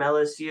training from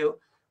LSU,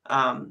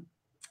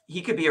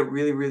 he could be a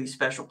really, really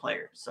special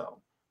player. So,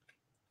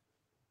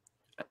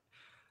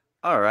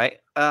 all right.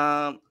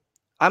 I'm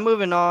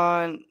moving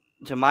on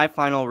to my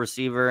final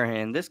receiver,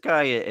 and this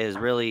guy is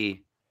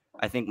really,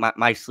 I think,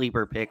 my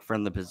sleeper pick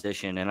from the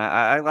position. And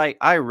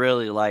I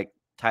really like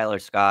Tyler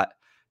Scott,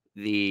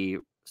 the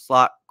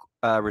slot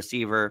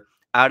receiver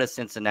out of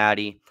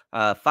Cincinnati,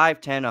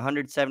 5'10",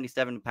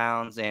 177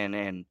 pounds,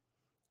 and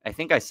I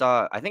think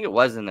it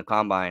was in the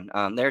combine.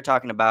 They're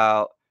talking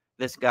about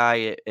this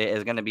guy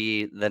is going to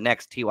be the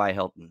next T.Y.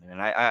 Hilton, and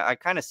I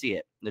kind of see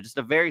it. They're just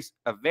a very,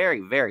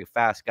 very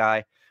fast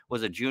guy.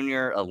 Was a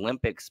junior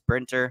Olympic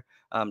sprinter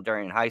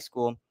during high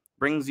school.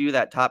 Brings you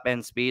that top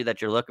end speed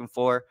that you're looking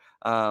for.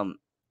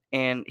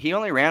 And he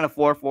only ran a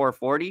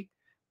 4.40,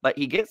 but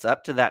he gets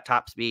up to that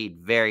top speed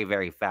very,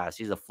 very fast.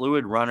 He's a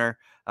fluid runner,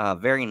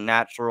 very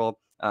natural,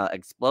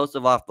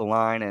 explosive off the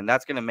line, and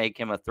that's going to make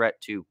him a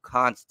threat to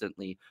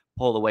constantly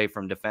pull away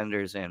from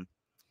defenders. And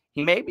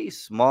he may be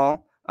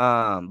small,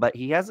 but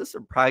he has a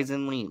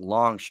surprisingly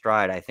long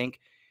stride. I think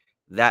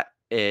that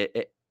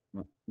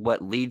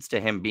what leads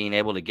to him being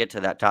able to get to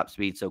that top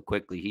speed so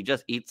quickly. He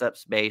just eats up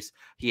space.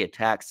 He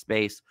attacks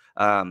space.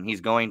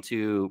 He's going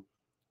to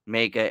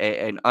make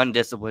an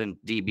undisciplined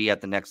DB at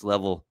the next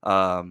level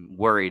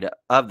worried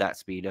of that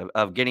speed,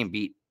 of getting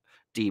beat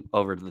deep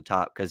over to the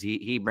top, because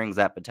he brings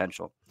that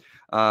potential.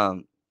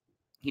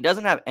 He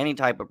doesn't have any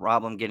type of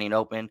problem getting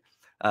open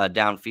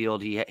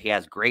downfield. He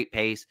has great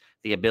pace,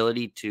 the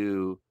ability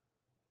to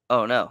 –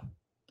 oh, no.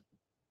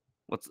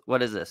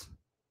 What is this?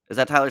 Is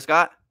that Tyler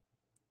Scott?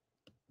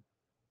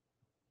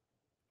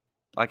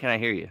 Why can't I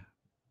hear you?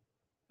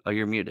 Oh,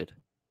 you're muted.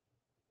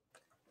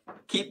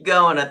 Keep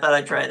going. I thought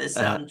I'd try this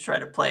out and try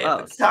to play it. Oh,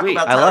 But talk sweet.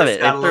 about I love Tyler it.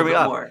 Scott It a threw little me bit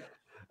off. more.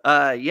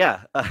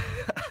 Yeah.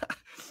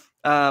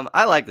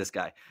 I like this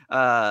guy.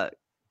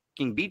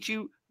 Can beat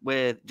you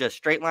with just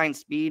straight line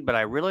speed, but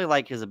I really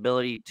like his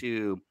ability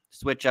to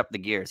switch up the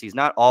gears. He's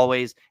not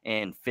always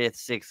in 5th,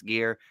 6th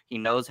gear. He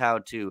knows how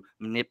to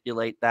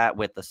manipulate that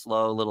with the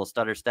slow little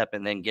stutter step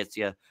and then gets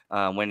you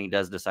when he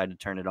does decide to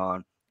turn it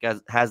on.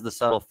 Has the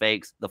subtle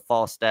fakes, the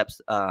false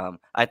steps.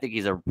 I think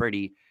he's a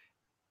pretty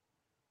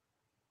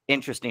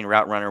interesting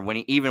route runner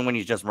even when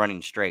he's just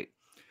running straight.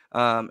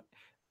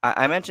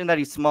 I mentioned that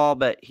he's small,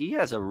 but he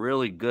has a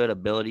really good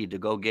ability to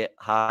go get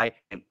high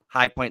and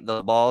high point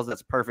the balls.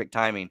 That's perfect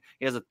timing.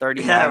 He has a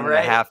 39 and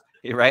a half,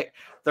 right?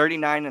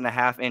 39 and a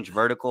half inch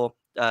vertical,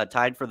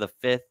 tied for the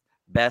 5th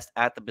best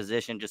at the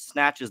position, just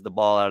snatches the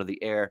ball out of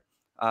the air.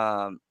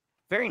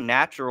 Very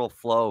natural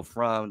flow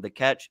from the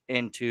catch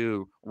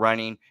into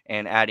running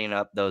and adding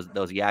up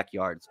those yak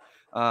yards.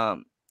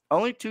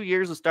 Only 2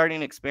 years of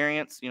starting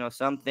experience.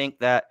 Some think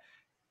that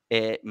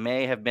it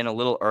may have been a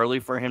little early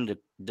for him to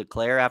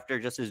declare after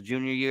just his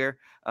junior year.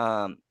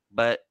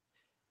 But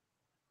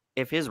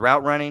if his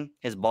route running,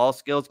 his ball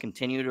skills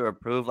continue to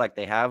improve like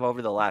they have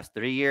over the last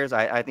 3 years,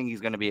 I think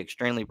he's going to be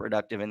extremely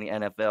productive in the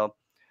NFL.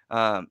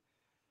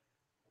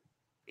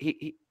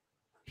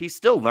 He's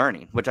still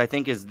learning, which I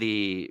think is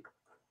the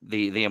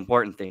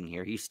important thing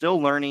here. He's still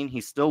learning.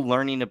 He's still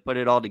learning to put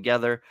it all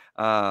together.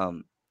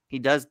 He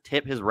does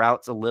tip his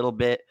routes a little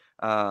bit.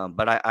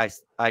 But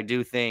I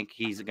do think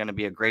he's going to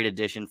be a great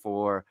addition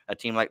for a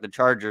team like the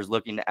Chargers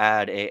looking to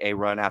add a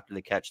run after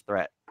the catch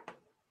threat.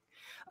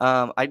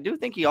 I do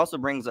think he also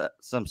brings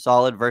some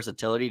solid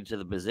versatility to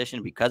the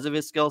position because of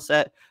his skill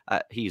set.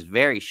 He's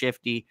very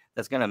shifty.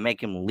 That's going to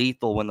make him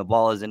lethal when the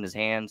ball is in his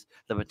hands.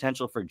 The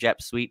potential for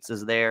jet sweeps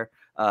is there.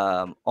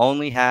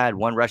 Only had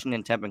 1 rushing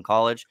attempt in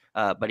college,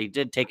 but he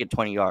did take it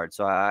 20 yards.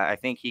 So I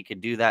think he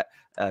could do that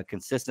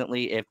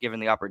consistently if given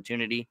the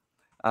opportunity.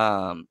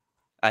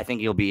 I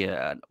think he'll be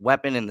a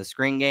weapon in the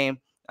screen game.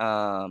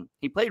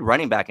 He played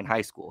running back in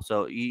high school.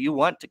 So you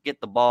want to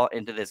get the ball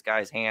into this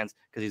guy's hands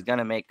because he's going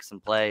to make some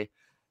play.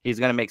 He's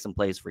going to make some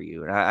plays for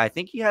you. And I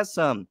think he has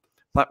some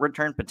punt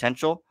return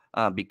potential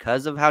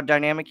because of how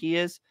dynamic he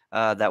is.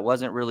 That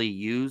wasn't really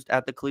used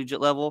at the collegiate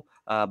level.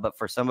 But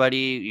for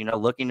somebody,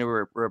 looking to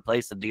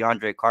replace the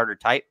DeAndre Carter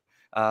type,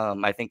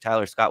 I think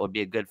Tyler Scott would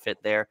be a good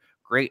fit there.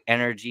 Great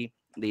energy,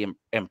 the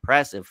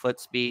impressive foot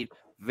speed,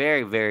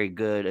 very, very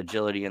good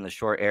agility in the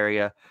short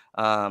area.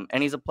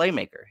 And he's a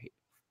playmaker.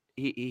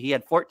 He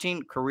had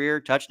 14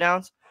 career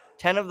touchdowns.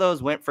 10 of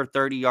those went for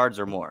 30 yards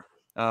or more.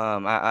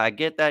 I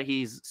get that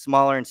he's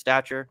smaller in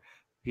stature.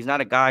 He's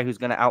not a guy who's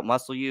going to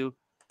outmuscle you.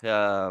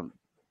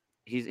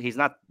 He's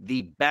not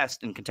the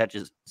best in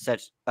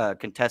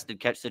contested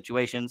catch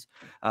situations.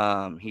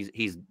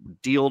 He's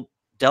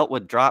dealt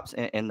with drops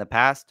in the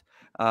past.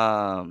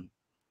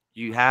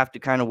 You have to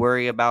kind of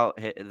worry about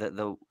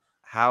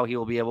how he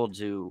will be able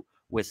to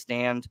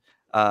withstand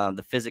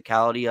the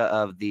physicality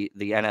of the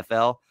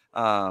NFL.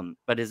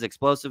 But his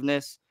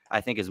explosiveness,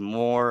 I think, is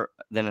more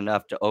than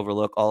enough to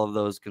overlook all of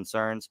those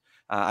concerns.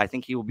 I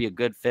think he will be a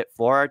good fit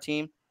for our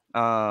team.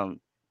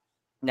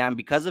 Now,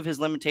 because of his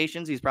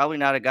limitations, he's probably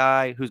not a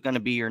guy who's going to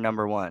be your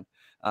number 1.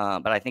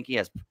 But I think he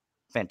has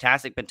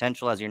fantastic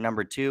potential as your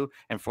number 2.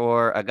 And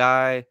for a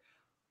guy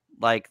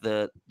like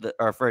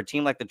or for a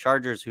team like the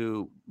Chargers,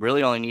 who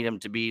really only need him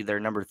to be their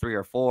number 3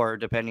 or 4,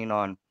 depending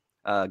on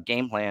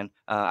game plan,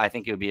 I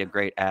think it would be a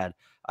great add.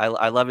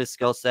 I love his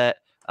skill set.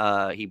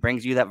 He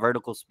brings you that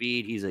vertical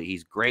speed.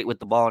 He's great with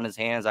the ball in his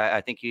hands. I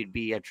think he'd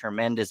be a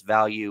tremendous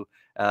value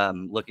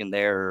looking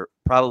there,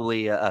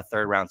 probably a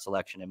 3rd round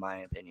selection, in my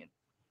opinion.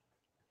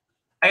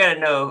 I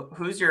gotta know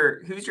who's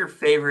your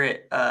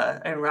favorite.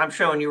 And I'm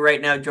showing you right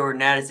now,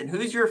 Jordan Addison.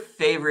 Who's your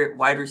favorite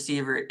wide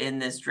receiver in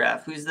this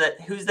draft? Who's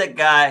that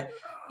guy?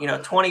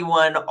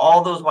 21.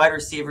 All those wide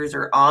receivers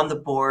are on the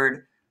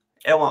board.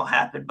 It won't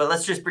happen, but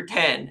let's just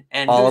pretend.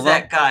 And who's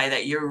that guy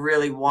that you're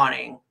really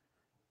wanting?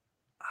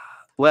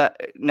 Well,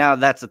 now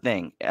that's the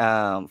thing.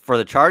 For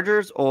the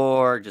Chargers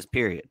or just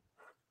period?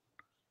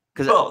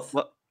 Both.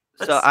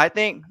 So I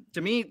think,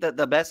 to me,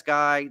 the best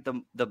guy,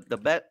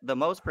 the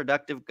most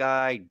productive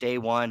guy, day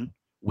 1,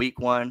 week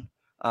 1,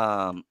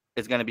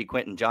 is going to be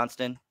Quentin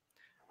Johnston.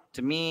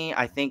 To me,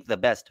 I think the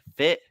best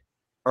fit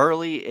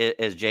early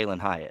is Jalin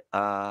Hyatt.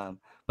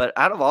 But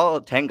out of all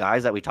 10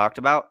 guys that we talked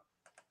about,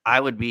 I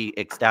would be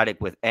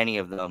ecstatic with any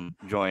of them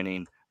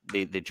joining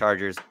the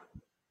Chargers,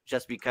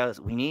 just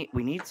because we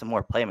need some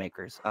more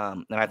playmakers.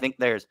 And I think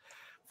there's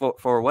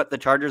for what the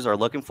Chargers are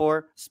looking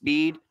for,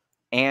 speed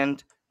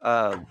and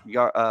a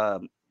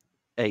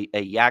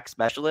yak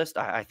specialist.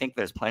 I think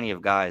there's plenty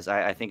of guys.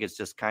 I think it's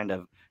just kind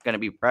of going to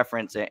be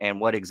preference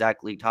and what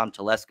exactly Tom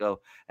Telesco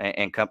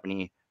and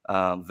company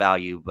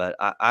value. But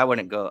I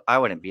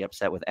wouldn't be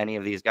upset with any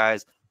of these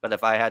guys. But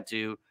if I had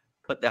to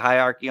put the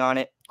hierarchy on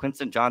it,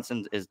 Quentin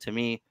Johnston is, to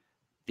me,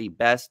 the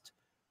best,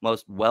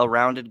 most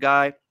well-rounded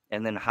guy.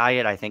 And then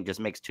Hyatt, I think, just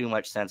makes too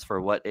much sense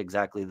for what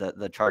exactly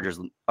the Chargers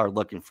are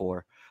looking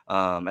for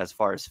as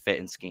far as fit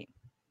and scheme.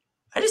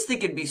 I just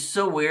think it'd be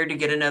so weird to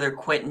get another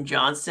Quentin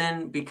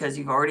Johnston because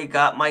you've already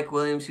got Mike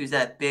Williams, who's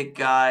that big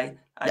guy.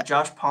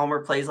 Josh Palmer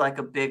plays like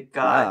a big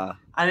guy.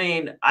 I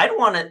mean,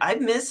 I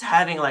miss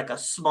having like a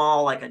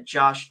small, like a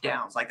Josh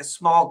Downs, like a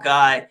small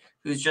guy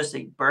who's just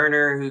a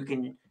burner who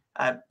can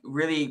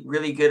really,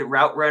 really good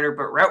route runner,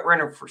 but route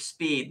runner for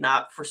speed,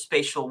 not for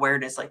spatial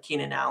awareness like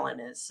Keenan Allen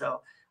is.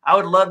 So I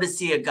would love to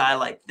see a guy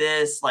like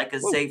this, like a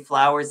Zay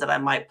Flowers that I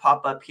might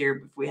pop up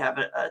here if we have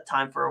a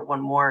time for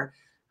one more.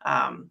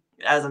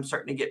 As I'm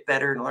starting to get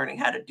better and learning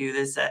how to do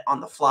this on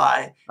the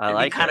fly. It'd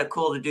be kind of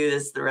cool to do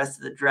this the rest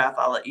of the draft.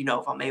 I'll let you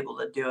know if I'm able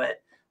to do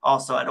it.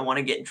 Also, I don't want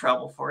to get in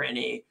trouble for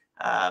any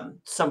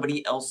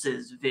somebody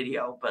else's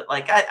video, but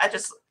like I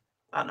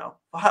don't know.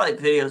 Highlight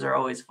videos are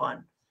always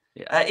fun.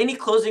 Yeah. Any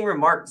closing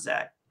remarks,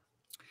 Zach?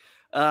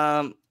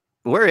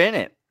 We're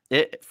in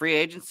it. Free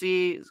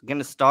agency is going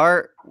to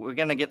start. We're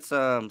going to get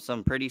some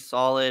pretty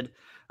solid.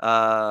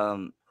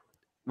 We're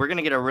going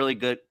to get a really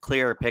good,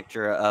 clear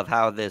picture of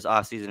how this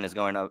offseason is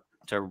going to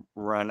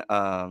run,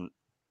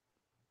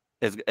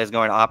 is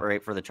going to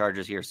operate for the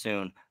Chargers here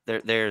soon.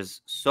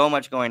 There's so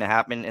much going to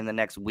happen in the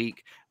next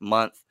week,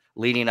 month,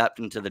 leading up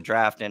into the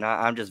draft, and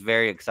I'm just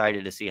very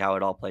excited to see how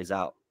it all plays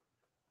out.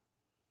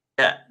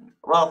 Yeah.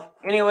 Well,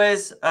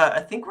 anyways, I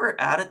think we're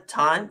out of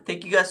time.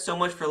 Thank you guys so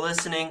much for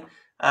listening.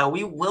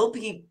 We will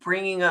be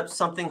bringing up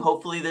something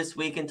hopefully this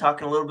week and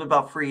talking a little bit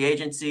about free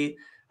agency.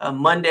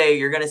 Monday,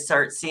 you're going to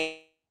start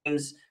seeing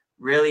teams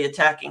really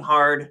attacking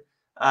hard.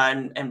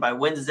 And by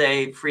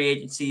Wednesday, free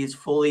agency is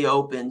fully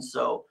open.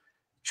 So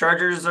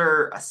Chargers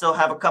I still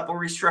have a couple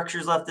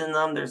restructures left in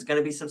them. There's going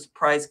to be some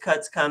surprise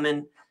cuts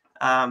coming.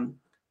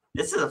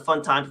 This is a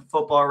fun time for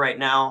football right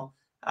now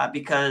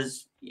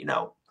because,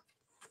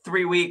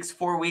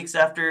 4 weeks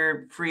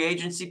after free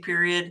agency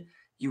period,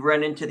 you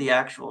run into the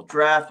actual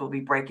draft. We'll be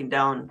breaking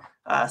down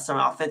some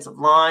offensive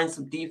line,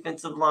 some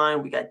defensive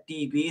line. We got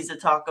DBs to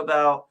talk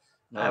about.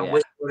 I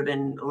wish I would have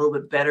been a little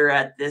bit better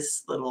at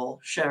this little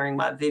sharing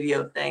my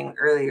video thing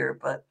earlier.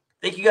 But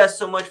thank you guys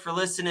so much for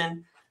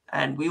listening,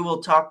 and we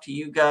will talk to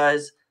you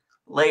guys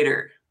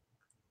later.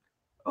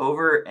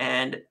 Over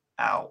and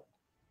out.